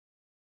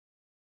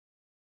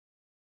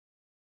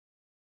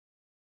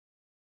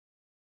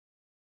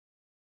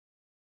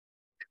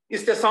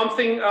 Is there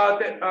something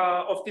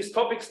of these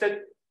topics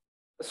that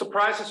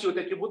surprises you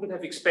that you wouldn't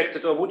have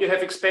expected, or would you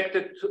have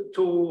expected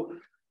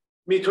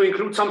me to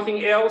include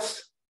something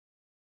else?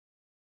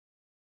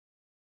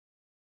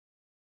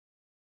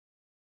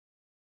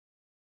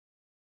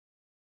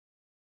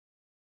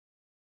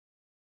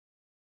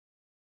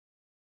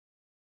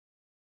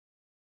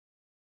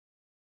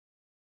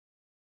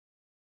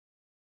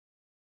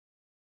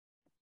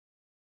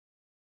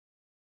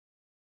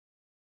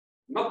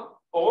 No,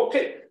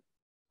 okay.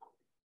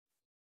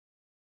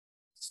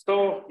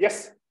 So,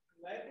 yes.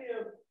 Maybe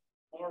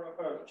more of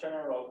a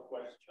general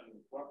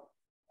question. What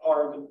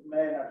are the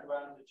main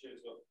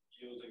advantages of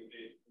using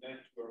the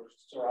network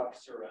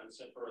structure and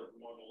separate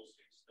models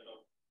instead of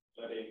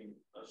letting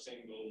a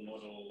single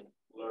model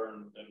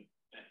learn the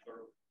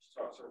network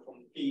structure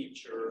from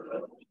teacher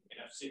in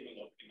a single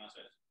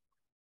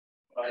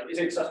optimization? Is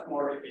it just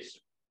more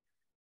efficient?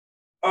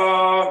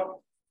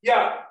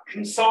 Yeah,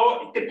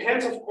 so it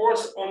depends, of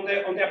course, on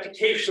the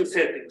application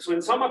setting. So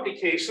in some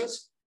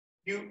applications,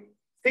 you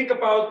think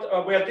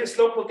about where this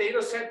local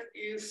data set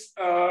is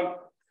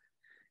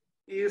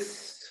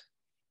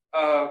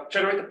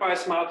generated by a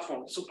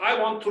smartphone. So I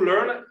want to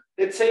learn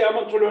let's say I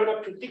want to learn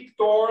a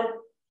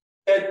predictor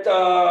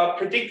that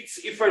predicts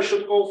if I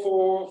should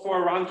go for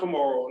a run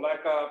tomorrow,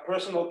 like a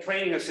personal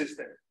training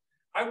assistant.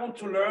 I want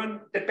to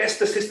learn the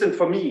best assistant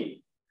for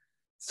me.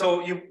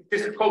 So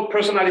this is called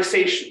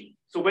personalization.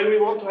 So when we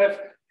want to have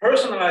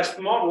personalized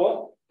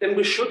model, then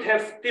we should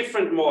have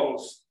different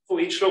models for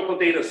each local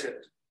data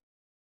set.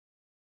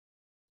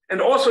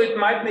 And also it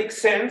might make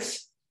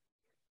sense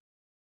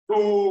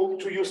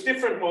to use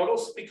different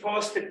models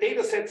because the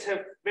data sets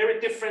have very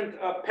different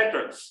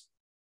patterns.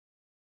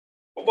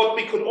 What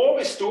we could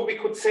always do, we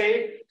could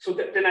say, so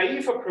the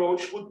naive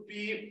approach would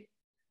be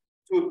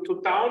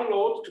to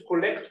download, to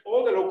collect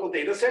all the local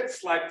data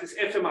sets like this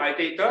FMI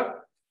data.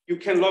 You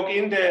can log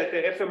in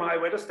the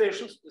FMI weather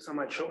stations. This I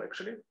might show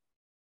actually.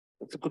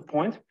 That's a good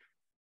point.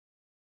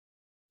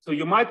 So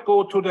you might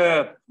go to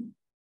the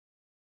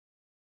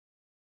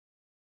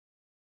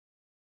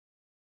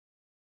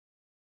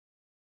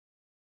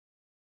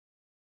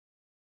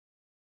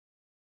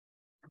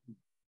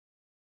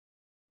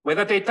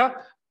weather data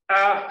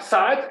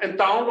site and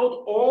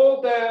download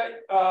all the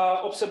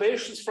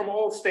observations from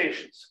all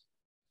stations.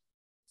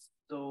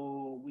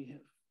 So we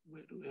have,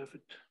 where do we have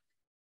it?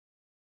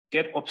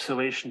 Get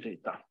observation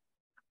data.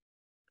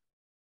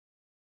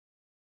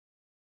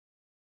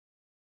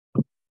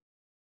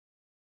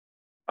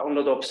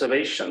 Download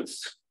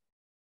observations.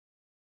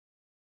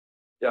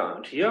 Yeah,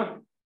 and here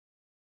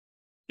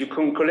you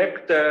can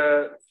collect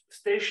the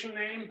station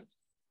name.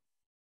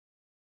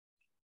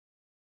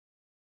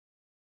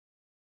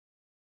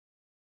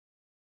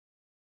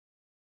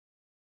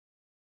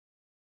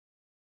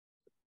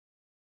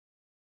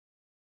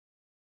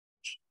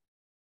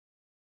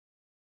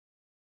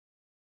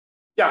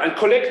 Yeah, and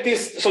collect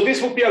this. So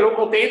this would be a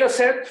local data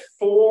set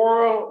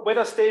for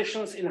weather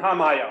stations in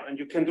Hamaya. And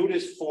you can do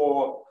this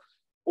for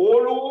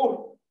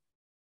Oulu,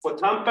 for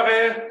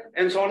Tampere,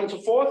 and so on and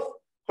so forth.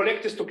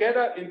 Collect this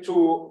together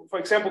into, for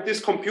example,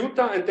 this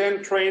computer, and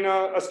then train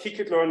a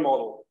scikit-learn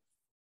model.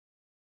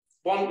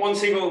 One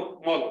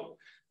single model.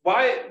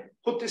 Why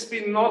could this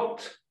be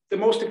not the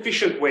most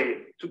efficient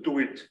way to do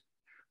it?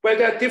 Well,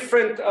 there are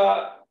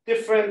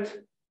different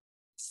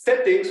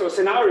settings or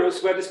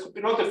scenarios where this could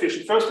be not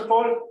efficient. First of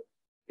all,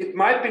 it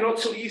might be not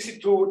so easy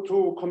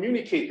to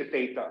communicate the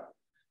data.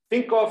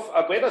 Think of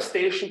a weather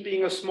station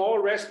being a small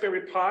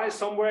Raspberry Pi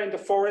somewhere in the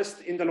forest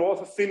in the north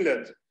of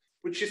Finland,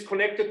 which is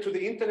connected to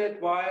the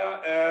internet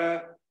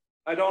via,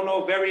 I don't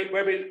know, very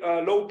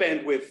low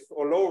bandwidth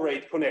or low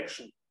rate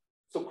connection.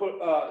 So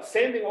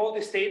sending all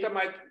this data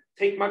might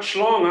take much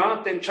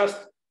longer than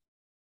just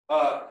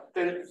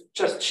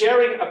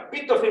sharing a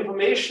bit of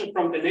information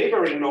from the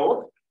neighboring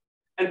node.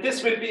 And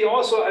this will be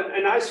also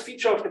a nice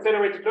feature of the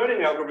federated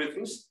learning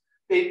algorithms.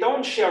 They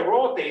don't share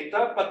raw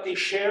data, but they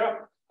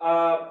share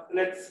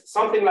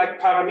something like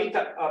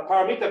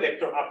parameter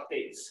vector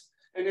updates.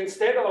 And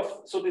instead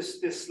of, so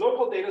this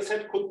local data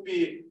set could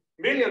be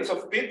millions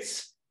of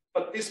bits,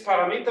 but this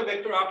parameter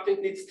vector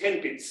update needs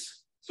 10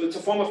 bits. So it's a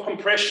form of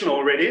compression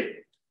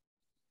already.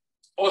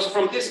 Also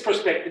from this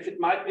perspective, it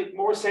might make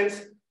more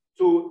sense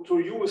to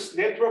use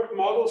network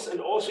models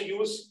and also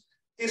use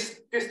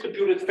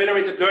distributed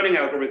federated learning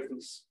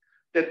algorithms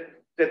that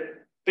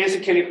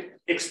basically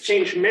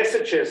exchange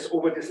messages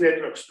over this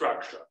network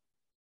structure.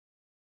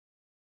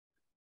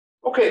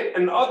 Okay,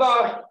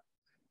 another,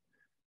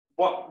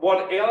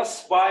 what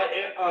else? Why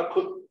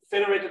could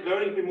federated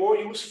learning be more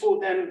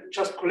useful than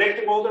just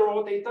collecting all the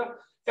raw data?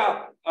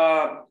 Yeah,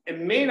 a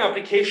main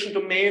application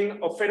domain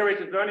of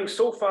federated learning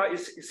so far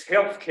is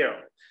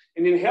healthcare.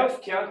 And in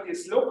healthcare,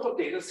 these local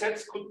data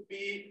sets could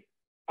be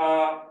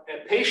a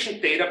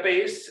patient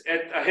database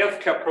at a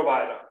healthcare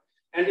provider.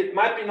 And it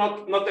might be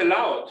not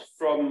allowed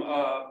from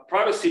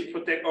privacy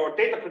or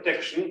data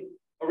protection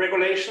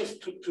regulations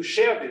to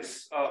share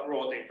this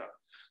raw data.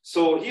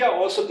 So here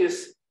also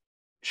this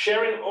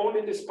sharing only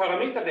this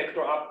parameter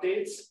vector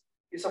updates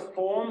is a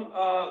form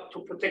to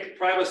protect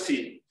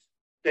privacy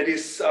that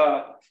is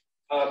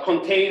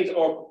contained,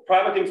 or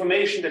private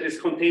information that is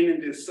contained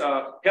in these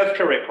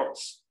healthcare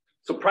records.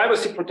 So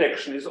privacy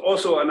protection is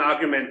also an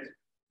argument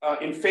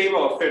in favor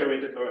of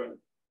federated learning.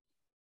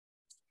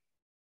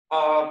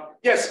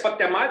 Yes, but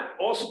there might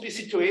also be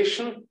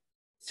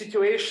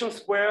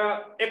situations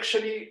where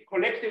actually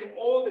collecting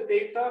all the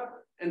data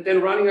and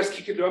then running a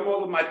scikit-learn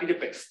model might be the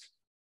best.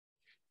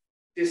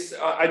 This,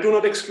 I do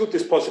not exclude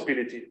this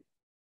possibility.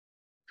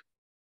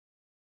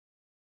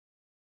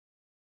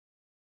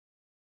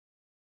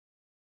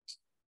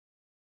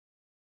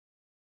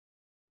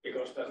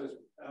 Because that is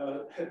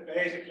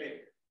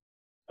basically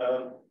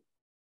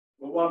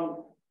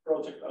one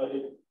project I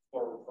did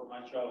for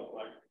my child,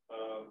 like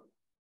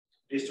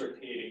district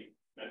heating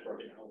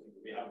network in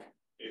Helsinki. We have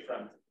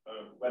different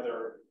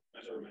weather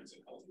measurements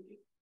in Helsinki.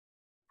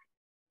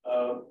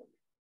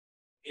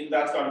 In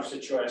that kind of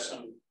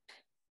situation,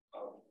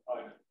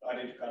 I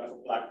did kind of a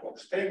black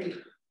box thing.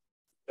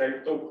 They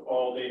took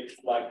all the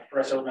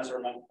pressure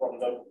measurement from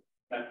the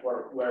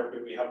network where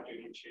we have to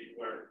initiate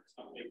where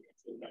something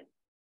like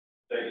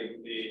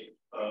taking the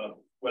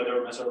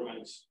weather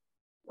measurements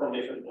from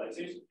different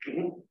places.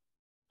 Mm-hmm.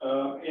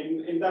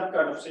 In that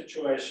kind of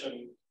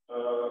situation,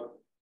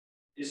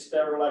 is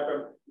there like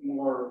a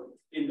more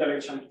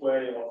intelligent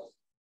way of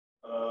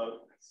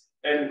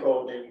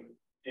encoding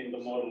in the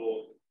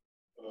model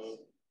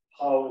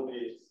how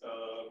the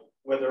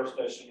weather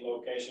station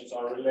locations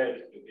are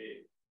related to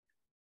the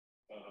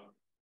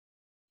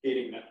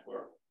heating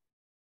network,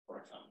 for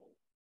example?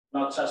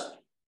 Not just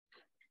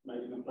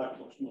making a black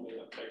box model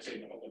that takes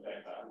in all the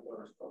data and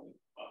learns from it,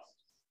 but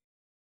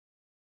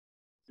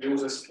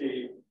uses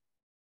the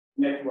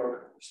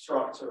network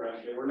structure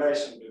and the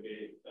relation to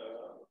the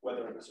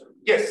weather in a certain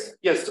Yes,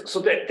 yes. So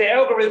the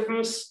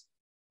algorithms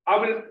I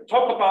will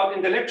talk about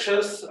in the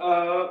lectures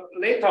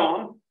later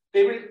on,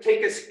 they will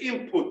take as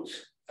input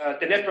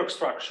the network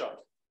structure.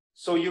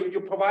 So you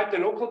provide the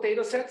local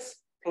data sets,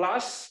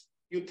 plus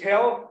you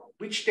tell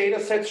which data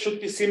sets should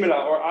be similar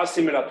or are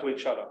similar to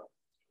each other.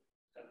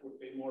 That would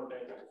be more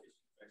data,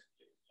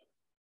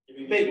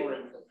 giving more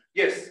information.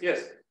 Yes,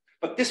 yes.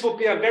 But this would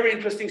be a very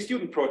interesting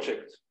student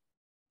project.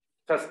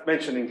 Just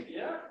mentioning.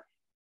 Yeah.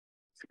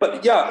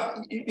 But yeah,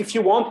 if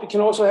you want, we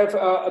can also have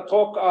a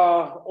talk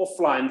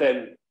offline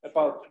then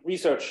about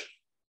research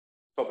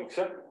topics.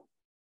 Huh?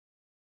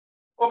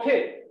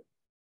 Okay.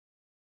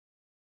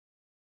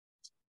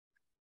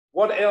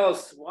 What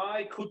else?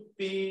 Why could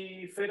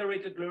be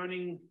federated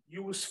learning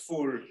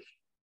useful?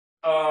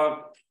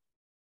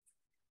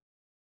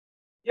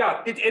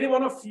 Yeah, did any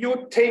one of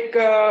you take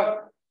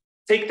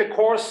the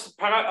course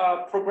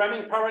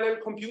Programming Parallel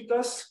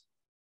Computers?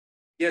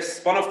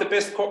 Yes, one of the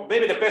best,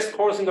 maybe the best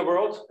course in the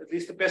world, at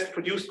least the best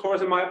produced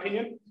course in my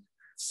opinion.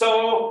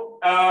 So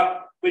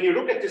when you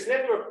look at this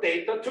network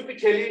data,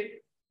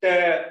 typically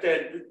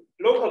the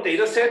local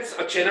data sets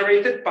are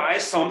generated by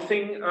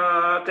something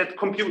that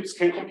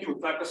can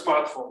compute, like a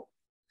smartphone.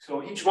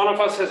 So each one of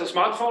us has a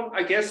smartphone,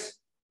 I guess.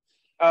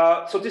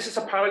 So this is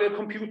a parallel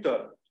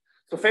computer.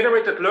 So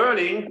federated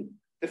learning,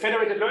 the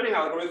federated learning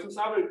algorithms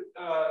I will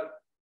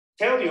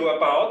tell you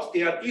about,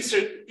 they are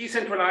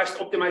decentralized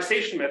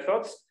optimization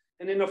methods.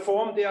 And in a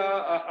form, they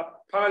are a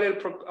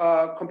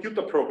parallel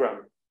computer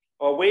program,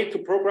 or a way to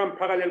program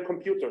parallel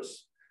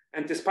computers.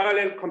 And this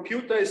parallel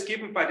computer is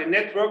given by the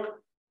network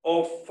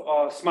of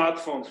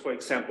smartphones, for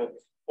example,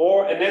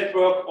 or a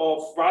network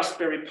of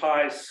Raspberry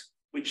Pis,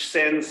 which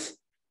sends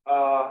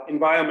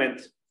environment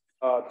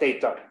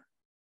data.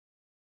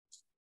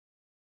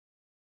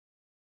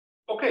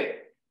 Okay.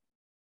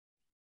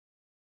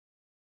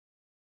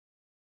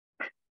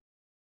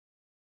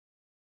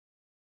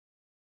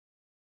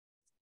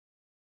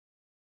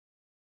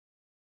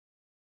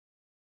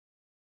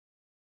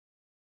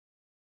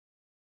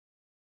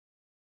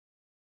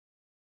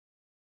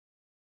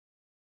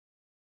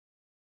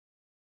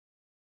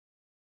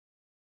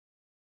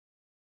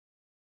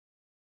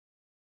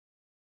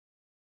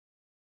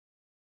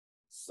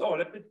 So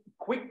let me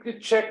quickly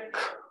check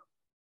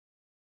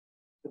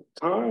the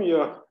time.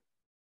 Yeah,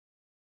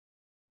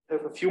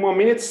 have a few more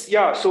minutes.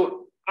 Yeah.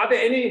 So are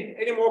there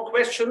any more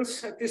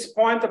questions at this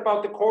point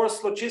about the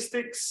course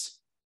logistics,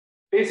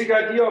 basic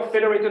idea of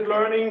federated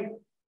learning?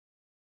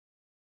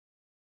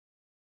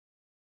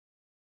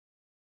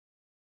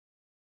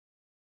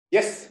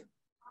 Yes.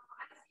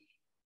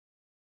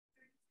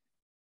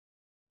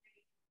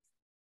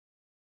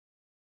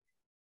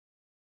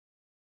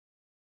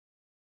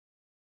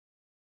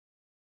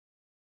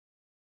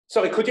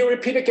 Sorry, could you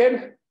repeat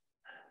again?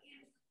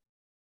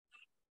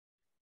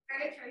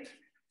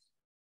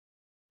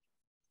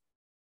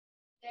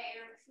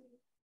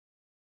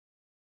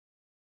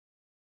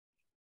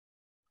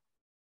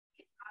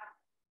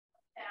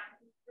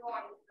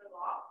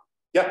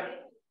 Yeah.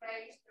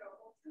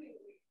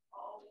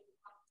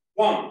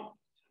 One.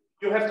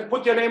 You have to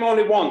put your name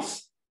only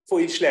once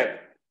for each lab.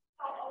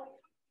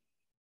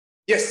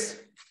 Yes.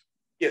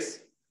 Yes.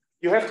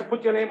 You have to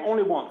put your name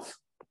only once.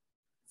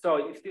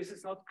 So if this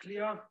is not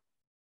clear.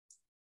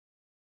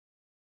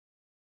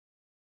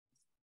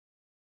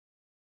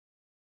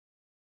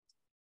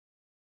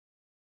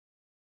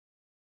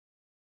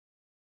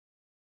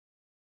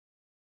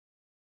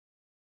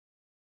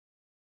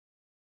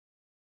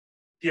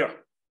 Here.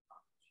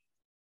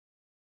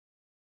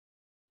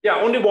 Yeah,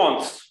 only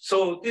once.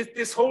 So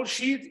this whole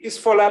sheet is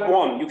for lab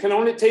one. You can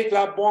only take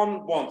lab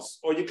one once,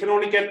 or you can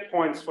only get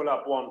points for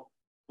lab one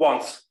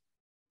once.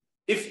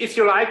 If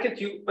you like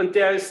it, and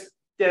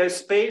there's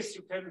space,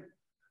 you can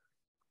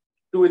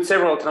do it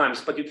several times,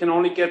 but you can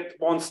only get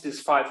once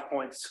these 5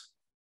 points.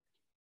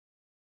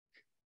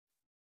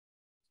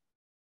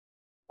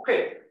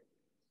 Okay.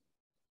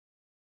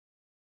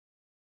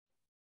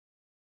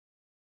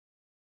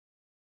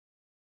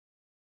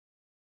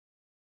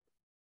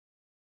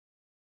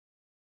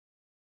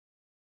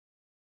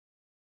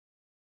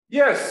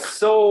 Yes,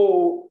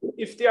 so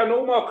if there are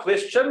no more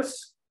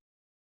questions,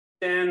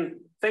 then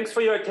thanks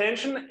for your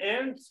attention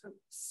and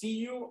see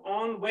you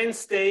on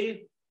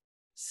Wednesday,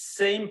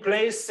 same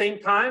place, same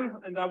time.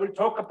 And I will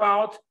talk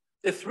about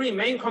the 3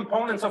 main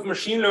components of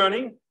machine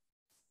learning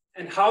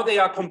and how they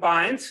are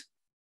combined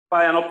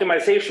by an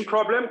optimization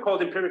problem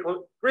called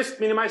empirical risk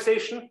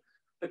minimization,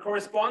 the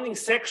corresponding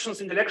sections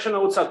in the lecture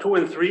notes are 2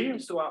 and 3.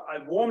 So I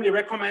warmly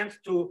recommend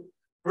to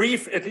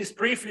at least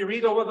briefly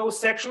read over those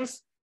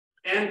sections.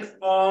 And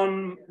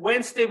on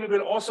Wednesday, we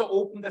will also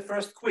open the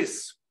first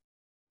quiz.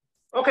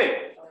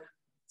 Okay.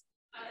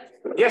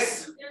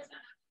 Yes.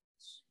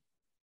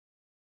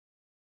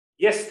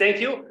 Yes, thank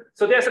you.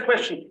 So there's a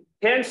question.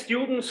 Can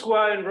students who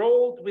are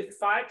enrolled with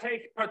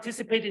FITech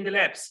participate in the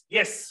labs?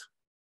 Yes.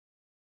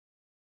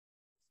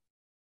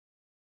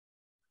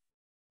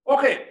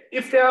 Okay,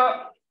 if there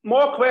are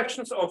more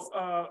questions of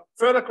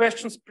further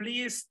questions,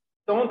 please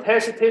don't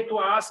hesitate to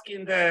ask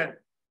in the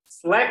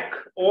Slack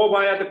or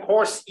via the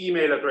course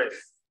email address.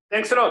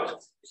 Thanks a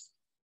lot.